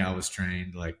kind of the way I was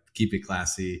trained, like keep it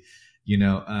classy.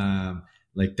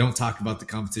 like don't talk about the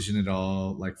competition at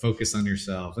all, like focus on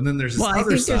yourself. And then there's this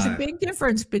other side. There's a big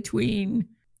difference between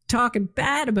talking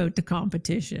bad about the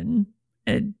competition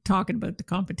and talking about the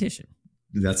competition.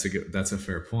 That's a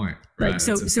fair point. Right.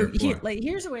 So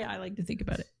here's the way I like to think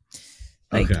about it.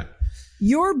 Like,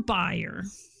 your buyer,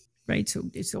 right?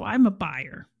 So I'm a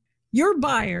buyer. Your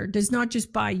buyer does not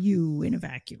just buy you in a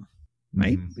vacuum,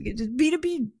 right? Because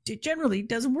B2B generally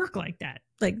doesn't work like that.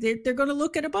 Like they're going to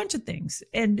look at a bunch of things.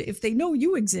 And if they know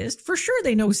you exist, for sure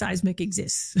they know Seismic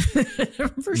exists.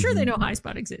 For sure they know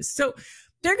HighSpot exists. So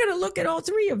they're going to look at all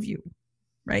three of you,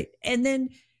 right? And then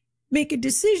make a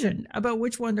decision about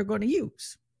which one they're going to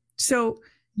use. So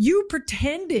you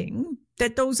pretending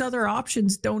that those other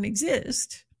options don't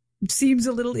exist seems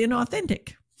a little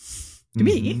inauthentic to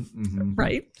me,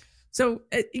 right? So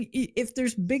if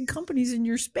there's big companies in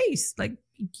your space, like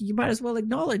you might as well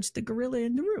acknowledge the gorilla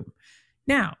in the room.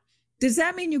 Now, does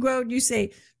that mean you go out and you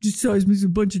say, just Seismic's a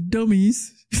bunch of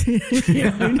dummies?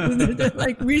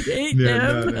 Like we hate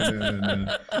them.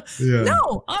 No. Yeah.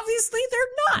 No, obviously they're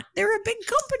not. They're a big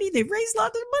company. They've raised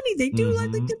lots of money. They do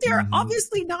they're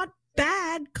obviously not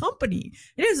bad company.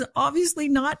 It is obviously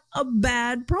not a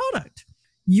bad product.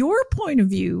 Your point of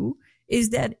view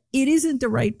is that it isn't the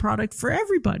right product for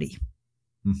everybody.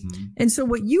 And so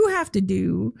what you have to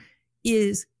do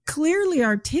is clearly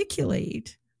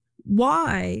articulate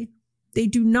why they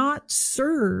do not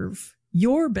serve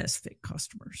your best fit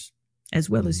customers as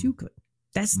well as you could.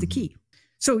 That's the key.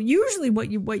 So usually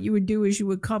what you would do is you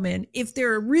would come in, if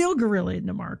they're a real gorilla in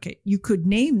the market, you could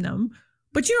name them,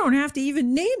 but you don't have to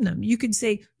even name them. You could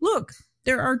say, look,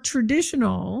 there are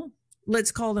traditional,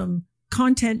 let's call them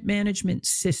content management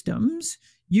systems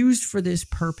used for this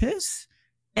purpose,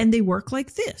 and they work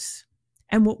like this.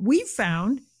 And what we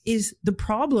found is the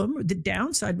problem, the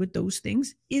downside with those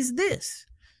things is this.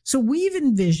 So we've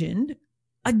envisioned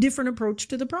a different approach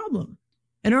to the problem.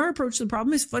 And our approach to the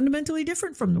problem is fundamentally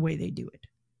different from the way they do it.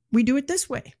 We do it this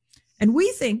way. And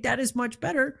we think that is much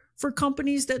better for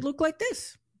companies that look like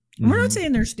this. And we're not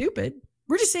saying they're stupid.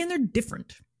 We're just saying they're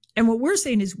different. And what we're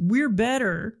saying is we're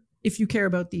better if you care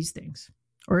about these things,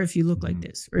 or if you look like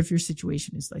this, or if your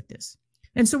situation is like this.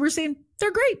 And so we're saying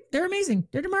they're great. They're amazing.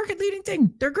 They're the market leading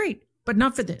thing. They're great, but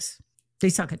not for this. They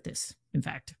suck at this, in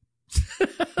fact.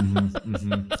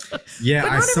 Yeah,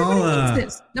 I saw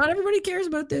this. Not everybody cares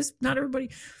about this. Not everybody.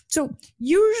 So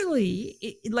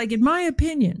usually, like in my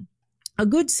opinion, a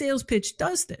good sales pitch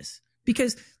does this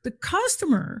because the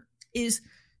customer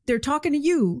they're talking to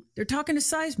you, they're talking to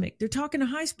Seismic, they're talking to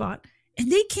HighSpot, and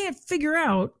they can't figure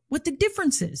out what the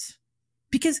difference is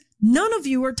because none of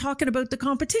you are talking about the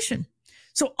competition.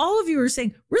 So all of you are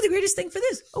saying, we're the greatest thing for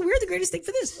this. Oh, we're the greatest thing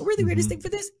for this. Oh, we're the greatest thing for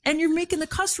this. And you're making the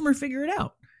customer figure it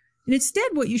out. And instead,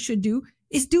 what you should do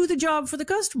is do the job for the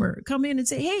customer. Come in and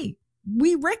say, hey,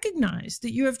 we recognize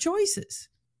that you have choices.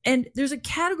 And there's a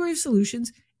category of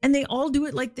solutions, and they all do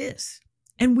it like this.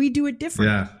 And we do it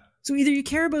different. Yeah. So either you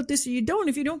care about this or you don't.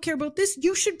 If you don't care about this,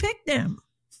 you should pick them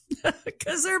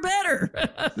because they're better.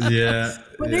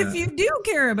 But if you do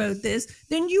care about this,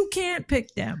 then you can't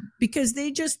pick them because they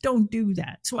just don't do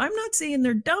that. So I'm not saying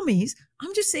they're dummies.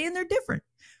 I'm just saying they're different.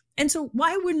 And so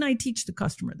why wouldn't I teach the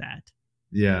customer that?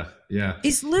 Yeah.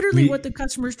 It's literally what the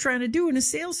customer's trying to do in a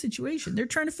sales situation. They're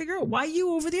trying to figure out why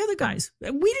you over the other guys.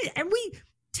 And we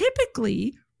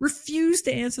typically refuse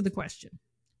to answer the question,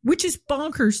 which is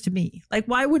bonkers to me. Like,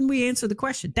 why wouldn't we answer the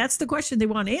question? That's the question they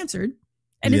want answered.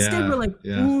 And instead we're like,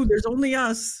 ooh, there's only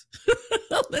us.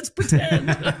 Let's pretend.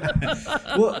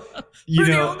 Well, we're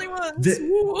the only ones.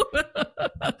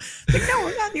 Like, no,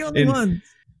 we're not the only ones.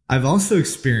 I've also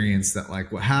experienced that,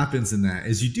 like, what happens in that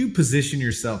is you do position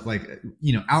yourself, like,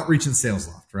 Outreach and Sales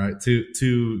Loft, right?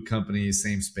 Two companies,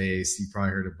 same space. You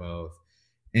probably heard of both.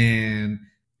 And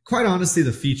quite honestly,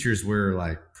 the features were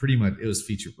like pretty much, it was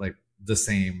featured like the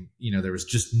same, there was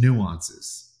just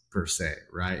nuances per se,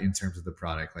 right? In terms of the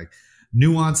product, like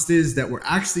nuances that were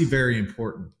actually very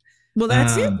important. Well,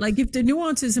 that's it. Like if the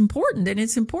nuance is important, then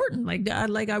it's important. Like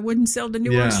I wouldn't sell the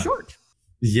nuance short.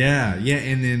 Yeah.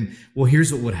 And then, well,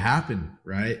 here's what would happen,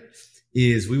 right?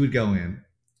 Is we would go in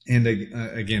and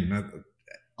again,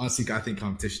 honestly, I think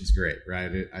competition's great,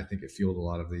 right? I think it fueled a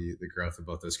lot of the growth of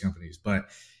both those companies. But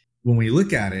when we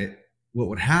look at it, what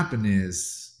would happen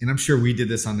is, and I'm sure we did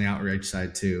this on the outreach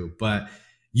side too, but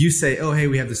you say, oh, hey,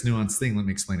 we have this nuanced thing. Let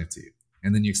me explain it to you.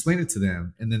 And then you explain it to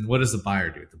them. And then what does the buyer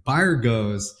do? The buyer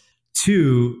goes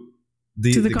to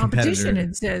the competition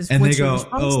and says, and what's they go, your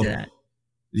response to that?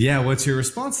 Yeah, what's your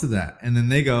response to that? And then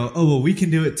they go, oh, well, we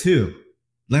can do it too.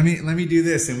 Let me do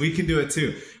this and we can do it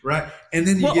too. Right. And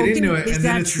then you get into it and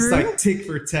then it's just like tick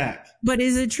for tack. But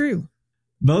is it true?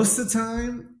 Most of the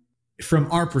time,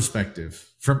 from our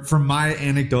perspective, from my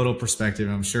anecdotal perspective,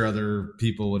 I'm sure other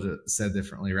people would have said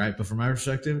differently, right? But from my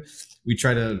perspective, we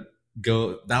try to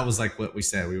go, that was like what we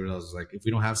said. We were always like, if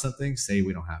we don't have something, say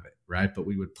we don't have it, right? But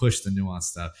we would push the nuanced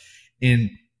stuff.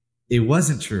 And it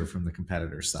wasn't true from the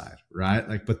competitor side, right?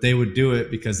 Like, but they would do it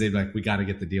because they'd be like, we got to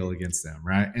get the deal against them,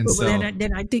 right? And so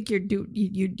then I think you're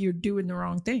doing the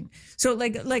wrong thing. So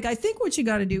like I think what you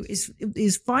got to do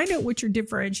is find out what your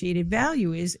differentiated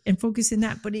value is and focus in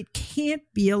that. But it can't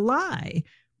be a lie,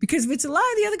 because if it's a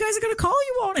lie, the other guys are going to call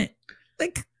you on it.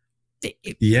 Like,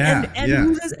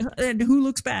 and who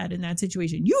looks bad in that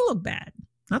situation? You look bad,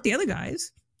 not the other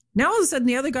guys. Now all of a sudden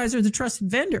the other guys are the trusted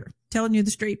vendor telling you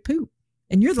the straight poop.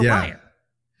 And you're the liar.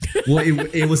 Well,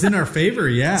 it was in our favor.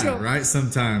 Yeah. Right.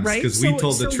 Sometimes. Right. Because we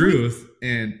told the truth.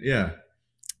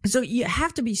 So you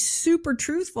have to be super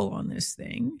truthful on this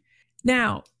thing.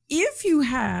 Now, if you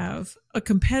have a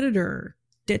competitor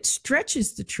that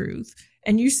stretches the truth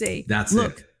and you say,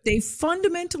 look, they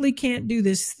fundamentally can't do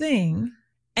this thing.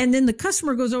 And then the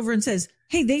customer goes over and says,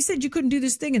 hey, they said you couldn't do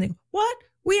this thing. And they go, what?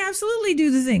 We absolutely do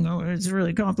the thing. Oh, it's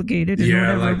really complicated. And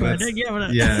whatever, but we do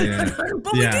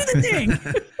the thing.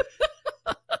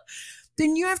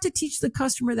 Then you have to teach the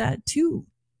customer that too.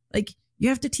 Like, you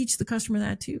have to teach the customer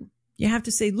that too. You have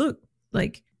to say, look,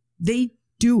 like, they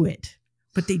do it,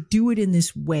 but they do it in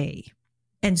this way.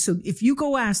 And so if you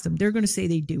go ask them, they're going to say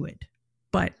they do it.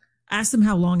 But ask them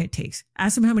how long it takes.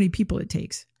 Ask them how many people it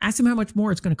takes. Ask them how much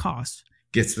more it's going to cost.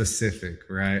 Get specific,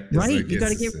 right? Right. You got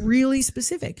to get really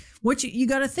specific. What you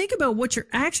got to think about, what you're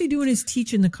actually doing is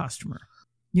teaching the customer.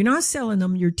 You're not selling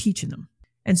them, you're teaching them.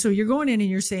 And so you're going in and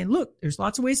you're saying, look, there's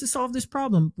lots of ways to solve this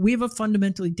problem. We have a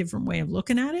fundamentally different way of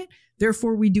looking at it.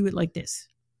 Therefore, we do it like this.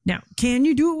 Now, can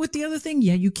you do it with the other thing?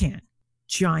 Yeah, you can.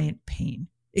 Giant pain,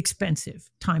 expensive,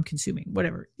 time consuming,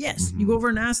 whatever. Yes, you go over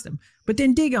and ask them, but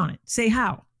then dig on it. Say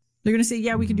how. They're going to say,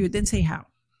 yeah, we can do it. Then say how.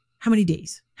 How many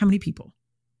days? How many people?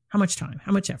 How much time?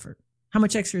 How much effort? How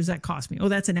much extra does that cost me? Oh,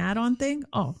 that's an add-on thing?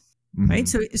 Oh, right.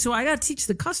 So I got to teach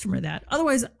the customer that.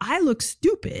 Otherwise, I look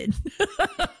stupid.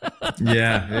 As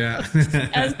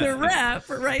the rep,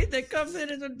 right, that comes in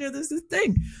and do this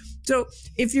thing. So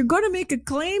if you're going to make a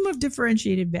claim of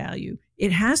differentiated value,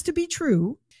 it has to be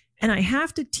true. And I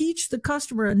have to teach the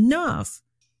customer enough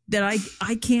that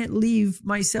I can't leave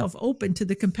myself open to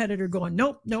the competitor going,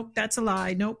 nope, that's a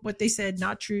lie. Nope, what they said,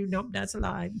 not true. Nope, that's a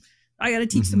lie. I got to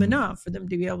teach them enough for them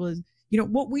to be able to,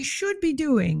 what we should be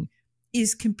doing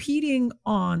is competing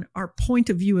on our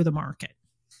point of view of the market,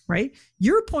 right?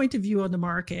 Your point of view on the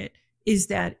market is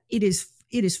that it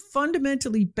is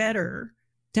fundamentally better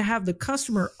to have the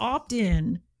customer opt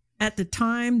in at the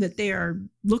time that they are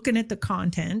looking at the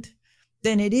content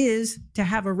than it is to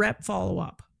have a rep follow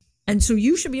up. And so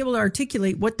you should be able to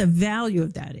articulate what the value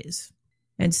of that is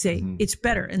and say, it's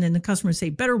better. And then the customer say,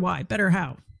 better why? Better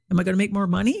how? Am I going to make more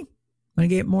money? Want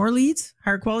to get more leads,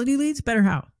 higher quality leads, better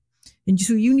how? And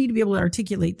so you need to be able to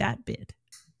articulate that bit.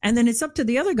 And then it's up to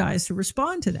the other guys to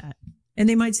respond to that. And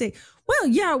they might say, well,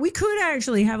 yeah, we could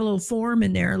actually have a little form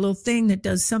in there, a little thing that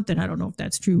does something. I don't know if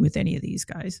that's true with any of these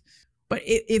guys. But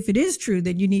if it is true,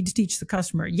 then you need to teach the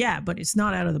customer, yeah, but it's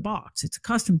not out of the box. It's a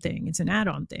custom thing. It's an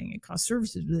add-on thing. It costs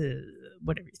services,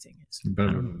 what everything is.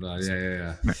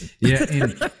 Yeah. Right.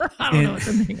 Yeah. I don't know what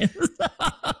the thing is.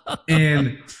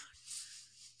 And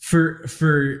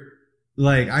for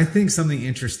like, I think something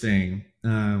interesting,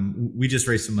 we just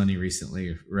raised some money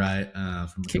recently, right?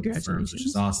 From a couple of firms, which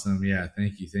is awesome. Yeah.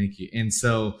 Thank you. And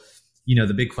so,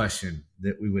 the big question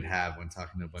that we would have when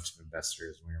talking to a bunch of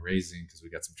investors when we're raising, because we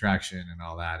got some traction and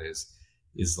all that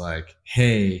is like,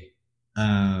 hey,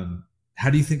 how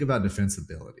do you think about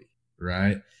defensibility?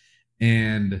 Right.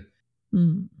 And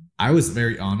I was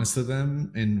very honest with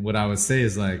them. And what I would say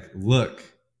is like, look,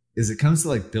 as it comes to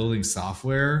like building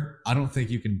software, I don't think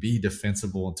you can be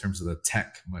defensible in terms of the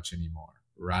tech much anymore.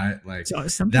 Right. Like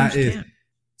sometimes you can't.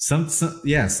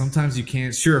 Sometimes you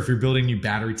can't. Sure, if you're building new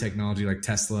battery technology like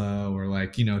Tesla or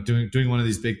like, doing one of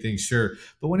these big things, sure.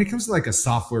 But when it comes to like a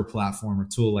software platform or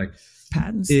tool, like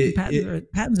patents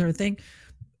are a thing.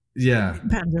 Yeah.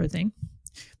 Patents are a thing.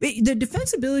 But the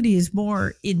defensibility is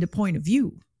more in the point of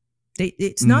view.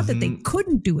 It's not that they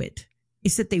couldn't do it.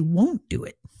 It's that they won't do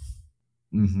it.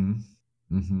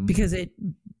 Because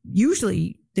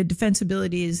usually the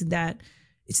defensibility is that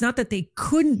it's not that they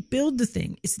couldn't build the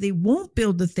thing. It's they won't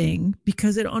build the thing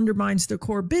because it undermines their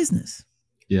core business.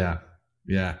 Yeah.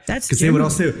 That's because they would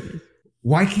also,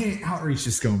 why can't Outreach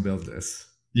just go and build this?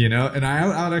 And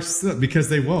I would actually, because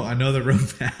they won't. I know the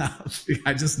roadmap.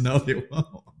 I just know they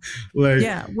won't. Like,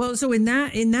 yeah. Well, so in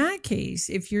that case,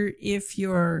 if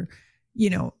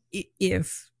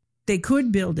they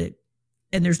could build it,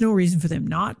 and there's no reason for them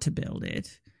not to build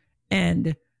it.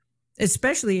 And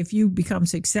especially if you become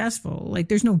successful, like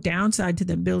there's no downside to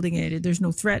them building it. There's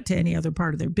no threat to any other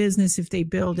part of their business. If they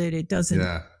build it, it doesn't,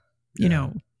 you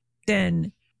know,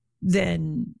 then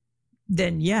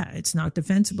yeah, it's not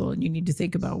defensible. And you need to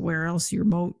think about where else your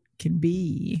moat can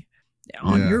be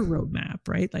on your roadmap,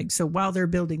 right? Like, so while they're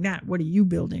building that, what are you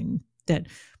building that?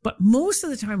 But most of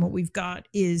the time what we've got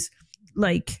is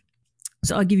like,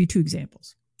 so I'll give you two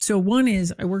examples. So one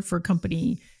is I worked for a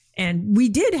company and we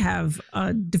did have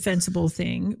a defensible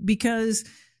thing because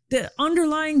the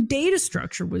underlying data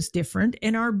structure was different,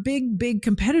 and our big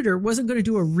competitor wasn't going to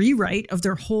do a rewrite of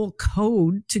their whole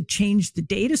code to change the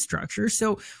data structure.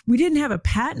 So we didn't have a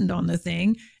patent on the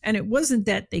thing, and it wasn't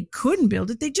that they couldn't build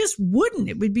it. They just wouldn't.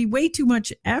 It would be way too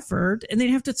much effort, and they'd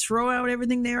have to throw out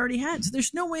everything they already had. So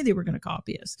there's no way they were going to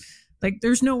copy us. Like,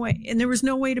 there's no way. And there was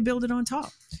no way to build it on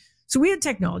top. So we had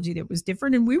technology that was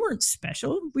different, and we weren't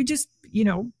special. We just, you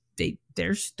know,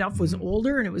 their stuff was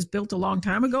older and it was built a long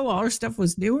time ago. All our stuff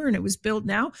was newer and it was built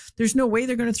now. There's no way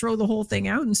they're going to throw the whole thing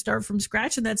out and start from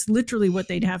scratch. And that's literally what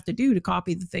they'd have to do to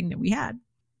copy the thing that we had.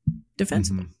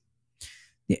 Defensible.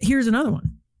 Here's another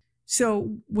one.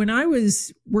 So when I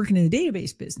was working in the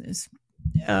database business,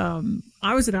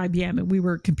 I was at IBM and we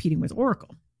were competing with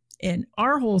Oracle. And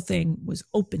our whole thing was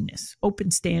openness,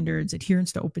 open standards,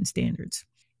 adherence to open standards.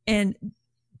 And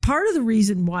part of the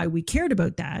reason why we cared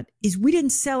about that is we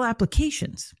didn't sell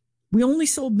applications. We only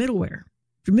sold middleware,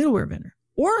 the middleware vendor.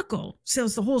 Oracle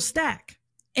sells the whole stack.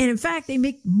 And in fact, they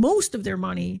make most of their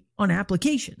money on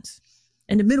applications.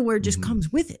 And the middleware just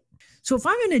comes with it. So if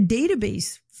I'm in a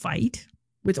database fight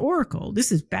with Oracle,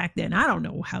 this is back then, I don't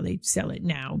know how they sell it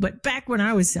now, but back when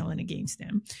I was selling against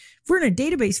them, if we're in a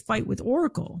database fight with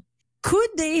Oracle, could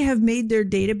they have made their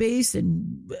database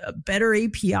and a better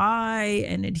API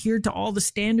and adhere to all the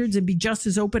standards and be just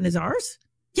as open as ours?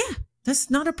 Yeah,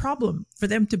 that's not a problem for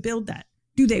them to build that.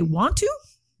 Do they want to?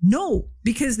 No,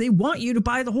 because they want you to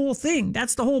buy the whole thing.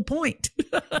 That's the whole point.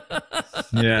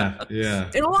 Yeah.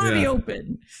 They don't want to be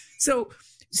open. So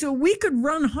we could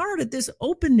run hard at this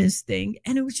openness thing,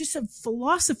 and it was just a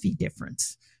philosophy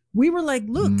difference. We were like,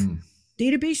 look,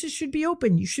 databases should be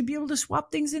open. You should be able to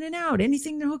swap things in and out.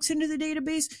 Anything that hooks into the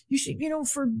database, you should, you know,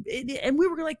 and we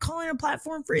were like calling a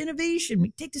platform for innovation. We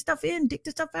take the stuff in, take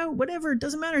the stuff out, whatever. It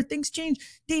doesn't matter. Things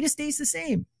change. Data stays the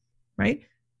same, right?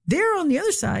 They're on the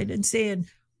other side and saying,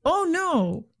 oh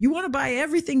no, you want to buy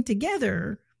everything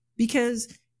together because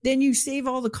then you save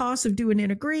all the costs of doing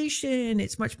integration.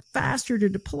 It's much faster to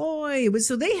deploy.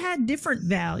 So they had different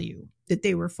value that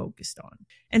they were focused on.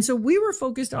 And so we were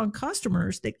focused on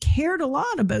customers that cared a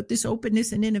lot about this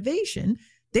openness and innovation.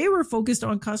 They were focused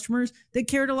on customers that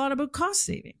cared a lot about cost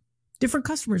saving. Different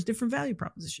customers, different value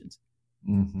propositions.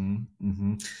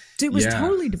 So it was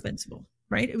totally defensible,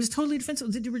 right? It was totally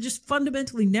defensible. They were just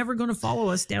fundamentally never going to follow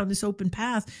us down this open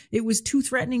path. It was too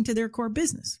threatening to their core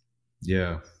business.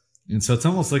 Yeah. And so it's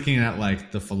almost looking at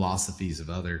like the philosophies of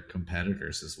other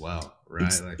competitors as well,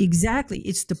 right? Exactly.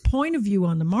 It's the point of view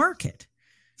on the market.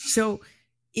 So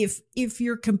if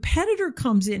your competitor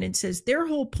comes in and says their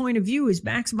whole point of view is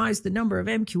maximize the number of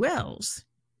MQLs,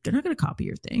 they're not going to copy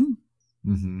your thing.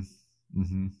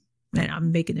 Man,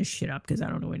 I'm making this shit up because I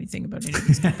don't know anything about any of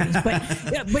these companies.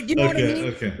 But you know what I mean?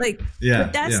 Okay.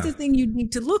 But that's the thing you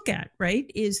need to look at, right?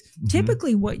 Is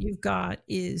typically what you've got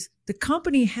is the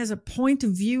company has a point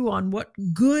of view on what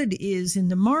good is in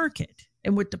the market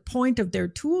and what the point of their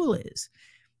tool is.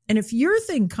 And if your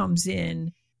thing comes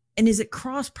in and is it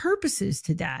cross purposes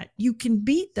to that, you can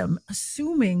beat them,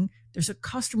 assuming there's a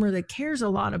customer that cares a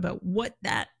lot about what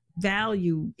that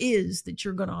value is that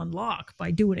you're going to unlock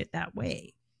by doing it that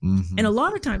way. And a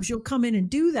lot of times you'll come in and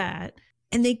do that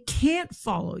and they can't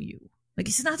follow you. Like,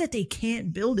 it's not that they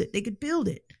can't build it. They could build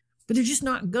it, but they're just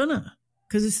not gonna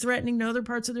because it's threatening to other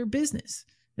parts of their business.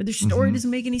 And their story doesn't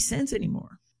make any sense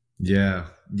anymore. Yeah,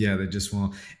 they just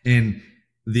won't. And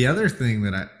the other thing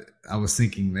that I was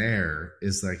thinking there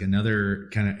is like another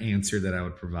kind of answer that I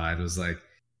would provide was like,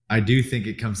 I do think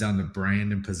it comes down to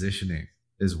brand and positioning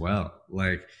as well.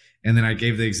 Like, and then I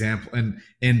gave the example,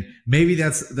 and maybe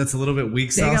that's a little bit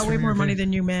weak sauce. They got way more money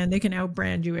than you, man. They can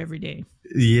outbrand you every day.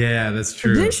 Yeah, that's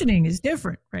true. Positioning is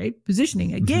different, right?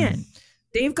 Positioning, again,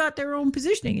 they've got their own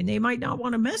positioning, and they might not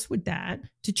want to mess with that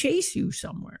to chase you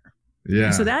somewhere. Yeah.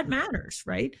 And so that matters,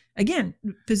 right? Again,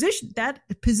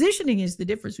 positioning is the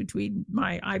difference between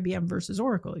my IBM versus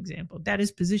Oracle example. That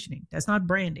is positioning. That's not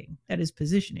branding. That is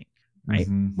positioning, right?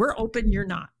 We're open. You're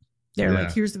not. They're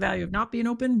like, here's the value of not being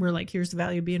open. We're like, here's the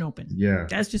value of being open. Yeah.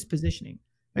 That's just positioning.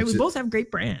 Right? We both have great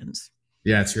brands.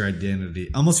 Yeah, it's your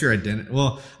identity. Almost your identity.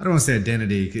 Well, I don't want to say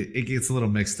identity. It gets a little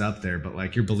mixed up there, but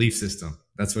like your belief system.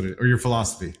 That's what it, or your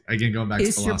philosophy. Again, going back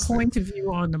to philosophy. It's your point of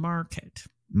view on the market.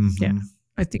 Mm-hmm. Yeah.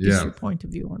 I think it's your point of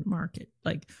view on the market.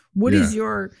 Like, what is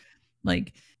your,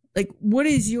 like, what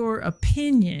is your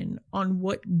opinion on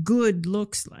what good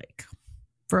looks like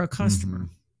for a customer?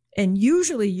 Mm-hmm. And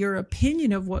usually your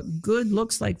opinion of what good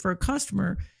looks like for a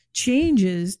customer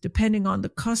changes depending on the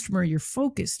customer you're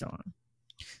focused on.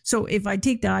 So if I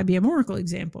take the IBM Oracle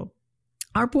example,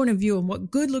 our point of view on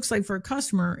what good looks like for a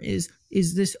customer is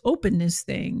this openness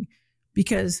thing,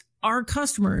 because our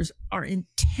customers are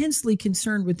intensely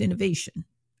concerned with innovation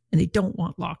and they don't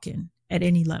want lock-in at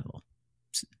any level.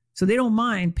 So they don't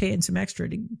mind paying some extra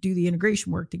to do the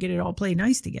integration work to get it all play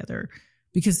nice together,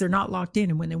 because they're not locked in.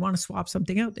 And when they want to swap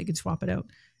something out, they can swap it out.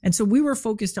 And so we were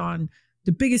focused on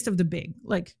the biggest of the big,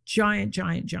 like giant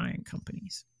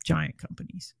companies.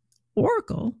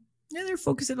 Oracle, they're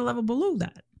focused at a level below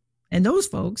that. And those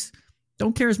folks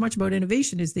don't care as much about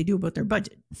innovation as they do about their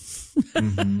budget.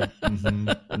 And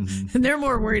they're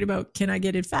more worried about, can I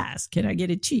get it fast? Can I get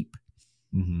it cheap?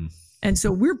 Mm-hmm. And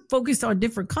so we're focused on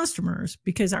different customers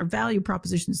because our value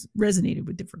propositions resonated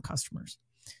with different customers.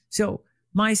 So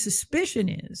my suspicion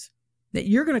is that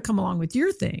you're going to come along with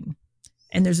your thing,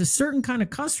 and there's a certain kind of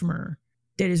customer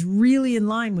that is really in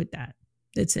line with that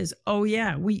says, oh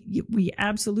yeah, we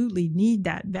absolutely need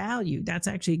that value. That's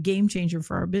actually a game changer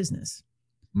for our business.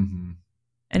 Mm-hmm.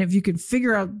 And if you can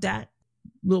figure out that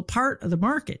little part of the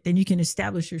market, then you can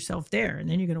establish yourself there. And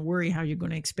then you're going to worry how you're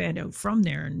going to expand out from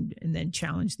there and then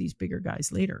challenge these bigger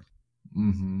guys later.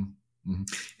 Mm-hmm. Mm-hmm.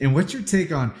 And what's your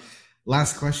take on,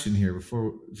 last question here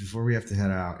before we have to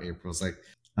head out, April, is like,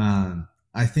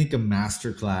 I think a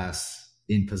masterclass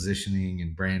in positioning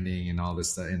and branding and all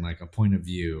this stuff, and like a point of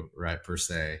view, right, per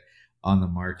se, on the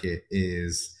market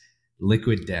is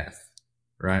Liquid Death,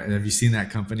 right? Have you seen that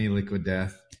company, Liquid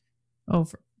Death? Oh,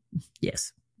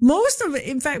 yes. Most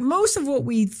of what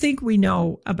we think we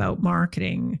know about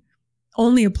marketing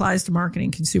only applies to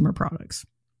marketing consumer products.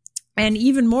 And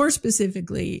even more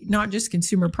specifically, not just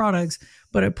consumer products,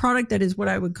 but a product that is what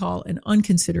I would call an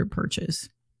unconsidered purchase.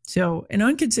 So an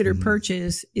unconsidered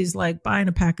purchase is like buying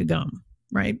a pack of gum,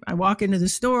 right? I walk into the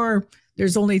store,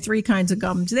 there's only 3 kinds of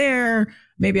gums there.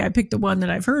 Maybe I picked the one that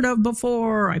I've heard of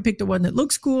before. I picked the one that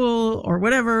looks cool or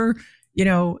whatever,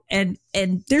 and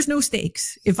there's no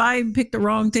stakes. If I pick the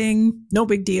wrong thing, no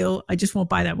big deal. I just won't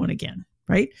buy that one again,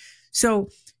 right? So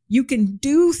you can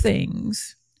do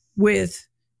things with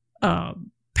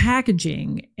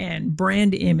packaging and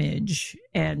brand image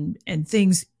and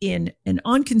things in an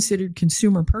unconsidered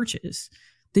consumer purchase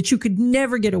that you could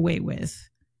never get away with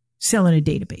selling a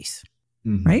database,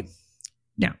 right?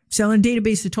 Now, selling a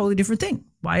database is a totally different thing.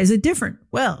 Why is it different?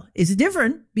 Well, it's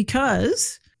different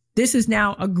because this is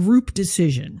now a group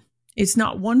decision. It's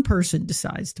not one person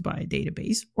decides to buy a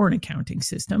database or an accounting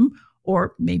system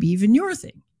or maybe even your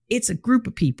thing. It's a group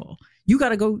of people. You got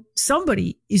to go,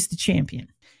 somebody is the champion.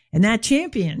 And that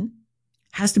champion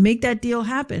has to make that deal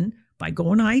happen by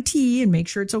going to IT and make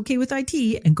sure it's okay with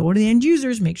IT, and going to the end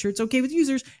users, make sure it's okay with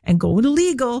users, and going to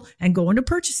legal and going to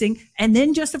purchasing, and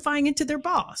then justifying it to their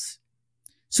boss.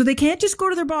 So they can't just go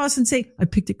to their boss and say, I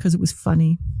picked it because it was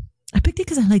funny. I picked it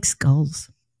because I like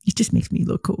skulls. It just makes me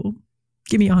look cool.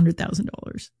 Give me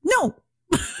 $100,000. No,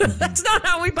 that's not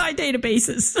how we buy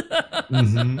databases.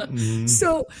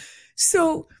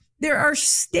 So there are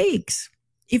stakes.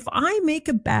 If I make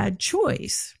a bad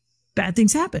choice, bad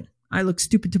things happen. I look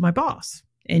stupid to my boss.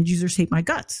 End users hate my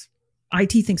guts.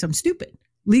 IT thinks I'm stupid.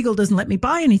 Legal doesn't let me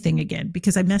buy anything again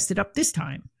because I messed it up this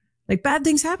time. Like, bad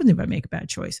things happen if I make a bad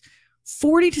choice.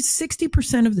 40 to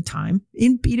 60% of the time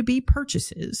in B2B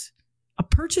purchases, a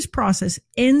purchase process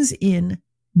ends in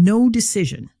no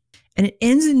decision. And it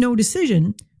ends in no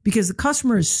decision because the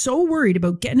customer is so worried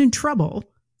about getting in trouble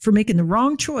for making the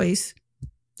wrong choice.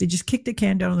 They just kick the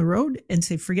can down the road and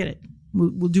say, forget it.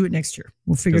 We'll do it next year.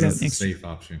 We'll figure it out next year. Safe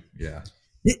option. Yeah.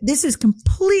 This is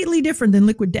completely different than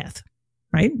Liquid Death,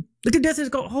 right? Liquid Death is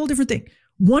a whole different thing.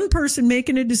 One person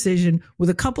making a decision with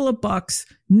a couple of bucks,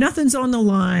 nothing's on the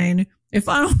line. If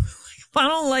I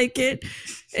don't like it,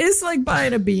 it's like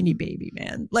buying a Beanie Baby,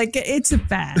 man. Like, it's a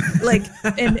fad. Like,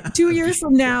 and 2 years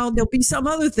from now, there'll be some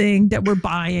other thing that we're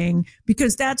buying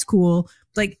because that's cool.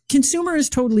 Like, consumer is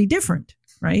totally different,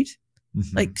 right?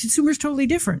 Like, consumer is totally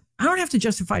different. I don't have to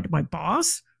justify it to my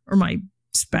boss or my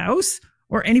spouse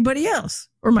or anybody else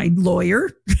or my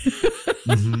lawyer.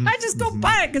 I just don't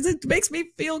buy it because it makes me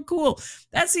feel cool.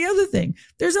 That's the other thing.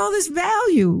 There's all this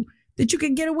value that you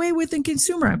can get away with in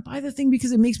consumer. I buy the thing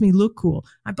because it makes me look cool.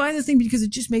 I buy the thing because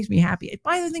it just makes me happy. I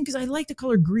buy the thing because I like the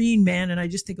color green, man, and I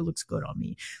just think it looks good on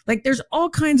me. Like there's all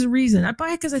kinds of reasons. I buy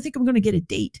it because I think I'm going to get a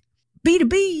date.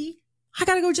 B2B, I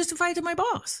got to go justify it to my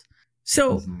boss.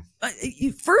 So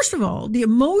first of all, the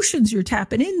emotions you're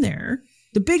tapping in there,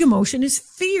 the big emotion is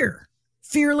fear.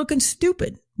 Fear looking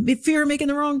stupid. Fear of making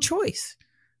the wrong choice.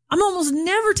 I'm almost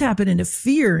never tapping into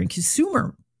fear in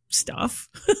consumer stuff.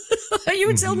 You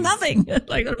would sell nothing,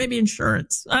 like maybe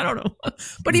insurance. I don't know.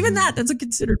 But even that's a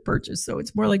considered purchase. So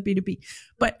it's more like B2B.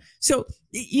 But so,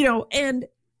 and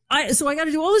I got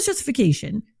to do all this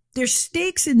justification. There's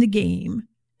stakes in the game.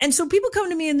 And so people come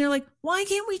to me and they're like, why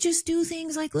can't we just do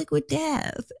things like Liquid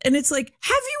Death? And it's like,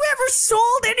 have you ever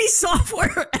sold any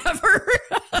software ever?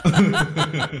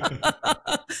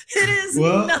 It is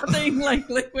nothing like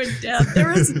Liquid Death.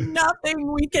 There is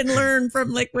nothing we can learn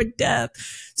from Liquid Death.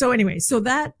 So anyway, so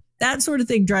that sort of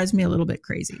thing drives me a little bit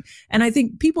crazy. And I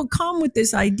think people come with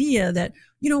this idea that,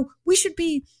 we should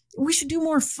do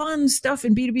more fun stuff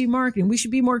in B2B marketing. We should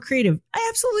be more creative. I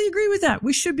absolutely agree with that.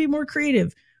 We should be more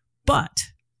creative. But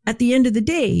at the end of the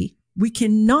day, we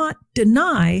cannot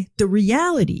deny the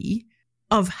reality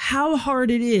of how hard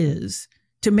it is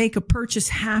to make a purchase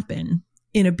happen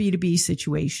in a B2B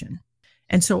situation.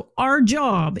 And so our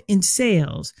job in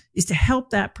sales is to help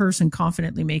that person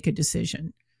confidently make a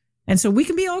decision. And so we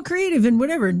can be all creative and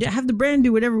whatever, and have the brand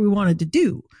do whatever we want it to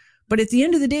do. But at the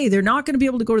end of the day, they're not going to be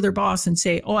able to go to their boss and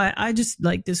say, oh, I just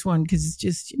like this one because it's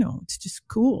just, it's just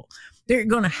cool. They're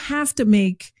going to have to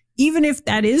make, even if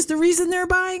that is the reason they're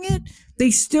buying it, they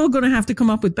still going to have to come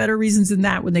up with better reasons than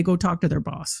that when they go talk to their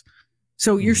boss.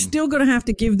 So you're still going to have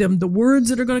to give them the words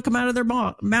that are going to come out of their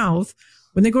mouth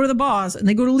when they go to the boss and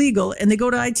they go to legal and they go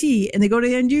to IT and they go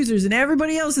to end users and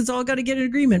everybody else. It's all got to get an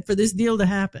agreement for this deal to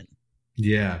happen.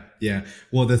 Yeah. Yeah.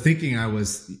 Well, the thinking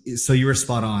so you were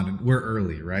spot on. We're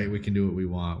early, right? We can do what we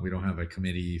want. We don't have a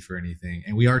committee for anything.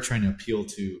 And we are trying to appeal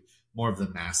to more of the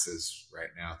masses right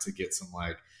now to get some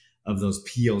of those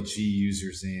PLG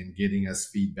users in, getting us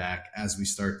feedback as we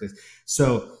start this.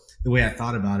 So the way I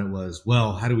thought about it was,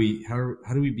 well, how do we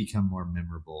become more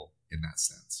memorable in that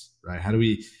sense, right? How do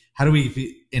we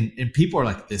be, and people are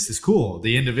like, this is cool.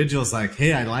 The individual's like,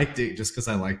 hey, I liked it just because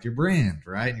I liked your brand,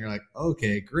 right? And you're like,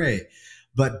 okay, great.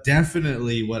 But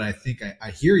definitely what I think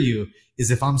I hear you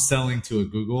is if I'm selling to a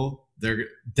Google, they're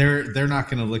not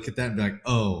going to look at that and be like,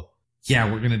 oh, yeah,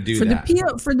 we're going to do that.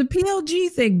 For the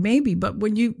PLG thing, maybe, but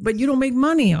you don't make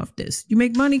money off this. You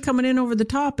make money coming in over the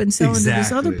top and selling to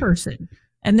this other person.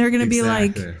 And they're going to be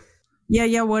like,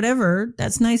 yeah, whatever.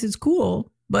 That's nice. It's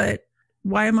cool. But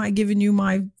why am I giving you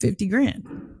my 50 grand?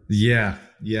 Yeah.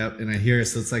 Yep. And I hear it.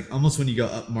 So it's like almost when you go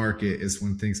up market is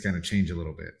when things kind of change a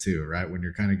little bit too, right? When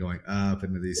you're kind of going up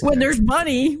into these. When there's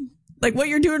money. Like what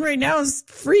you're doing right now is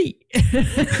free.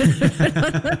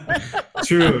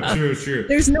 True.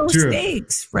 There's no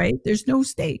stakes, right? There's no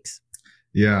stakes.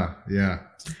 Yeah.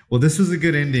 Well, this was a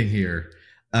good ending here,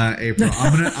 April.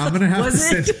 I'm gonna have to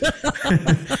send.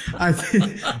 I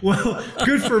think. Well,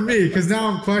 good for me because now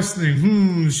I'm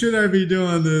questioning. Should I be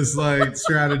doing this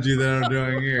strategy that I'm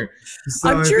doing here? So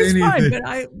I'm sure it's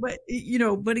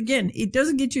fine, but again, it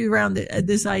doesn't get you around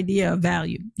this idea of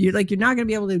value. You're not going to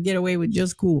be able to get away with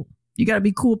just cool. You got to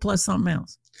be cool plus something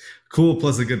else. Cool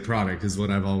plus a good product is what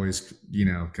I've always,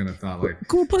 kind of thought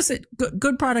cool plus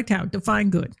good product. How define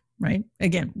good, right?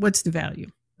 Again, what's the value?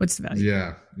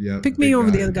 Yeah. Pick me over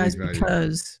the other guys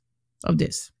because of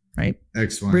this, right?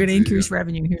 Excellent. We're going to increase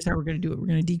revenue. Here's how we're going to do it. We're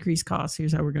going to decrease costs.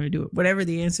 Here's how we're going to do it. Whatever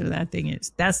the answer to that thing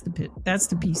is, that's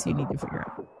the piece you need to figure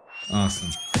out.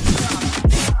 Awesome.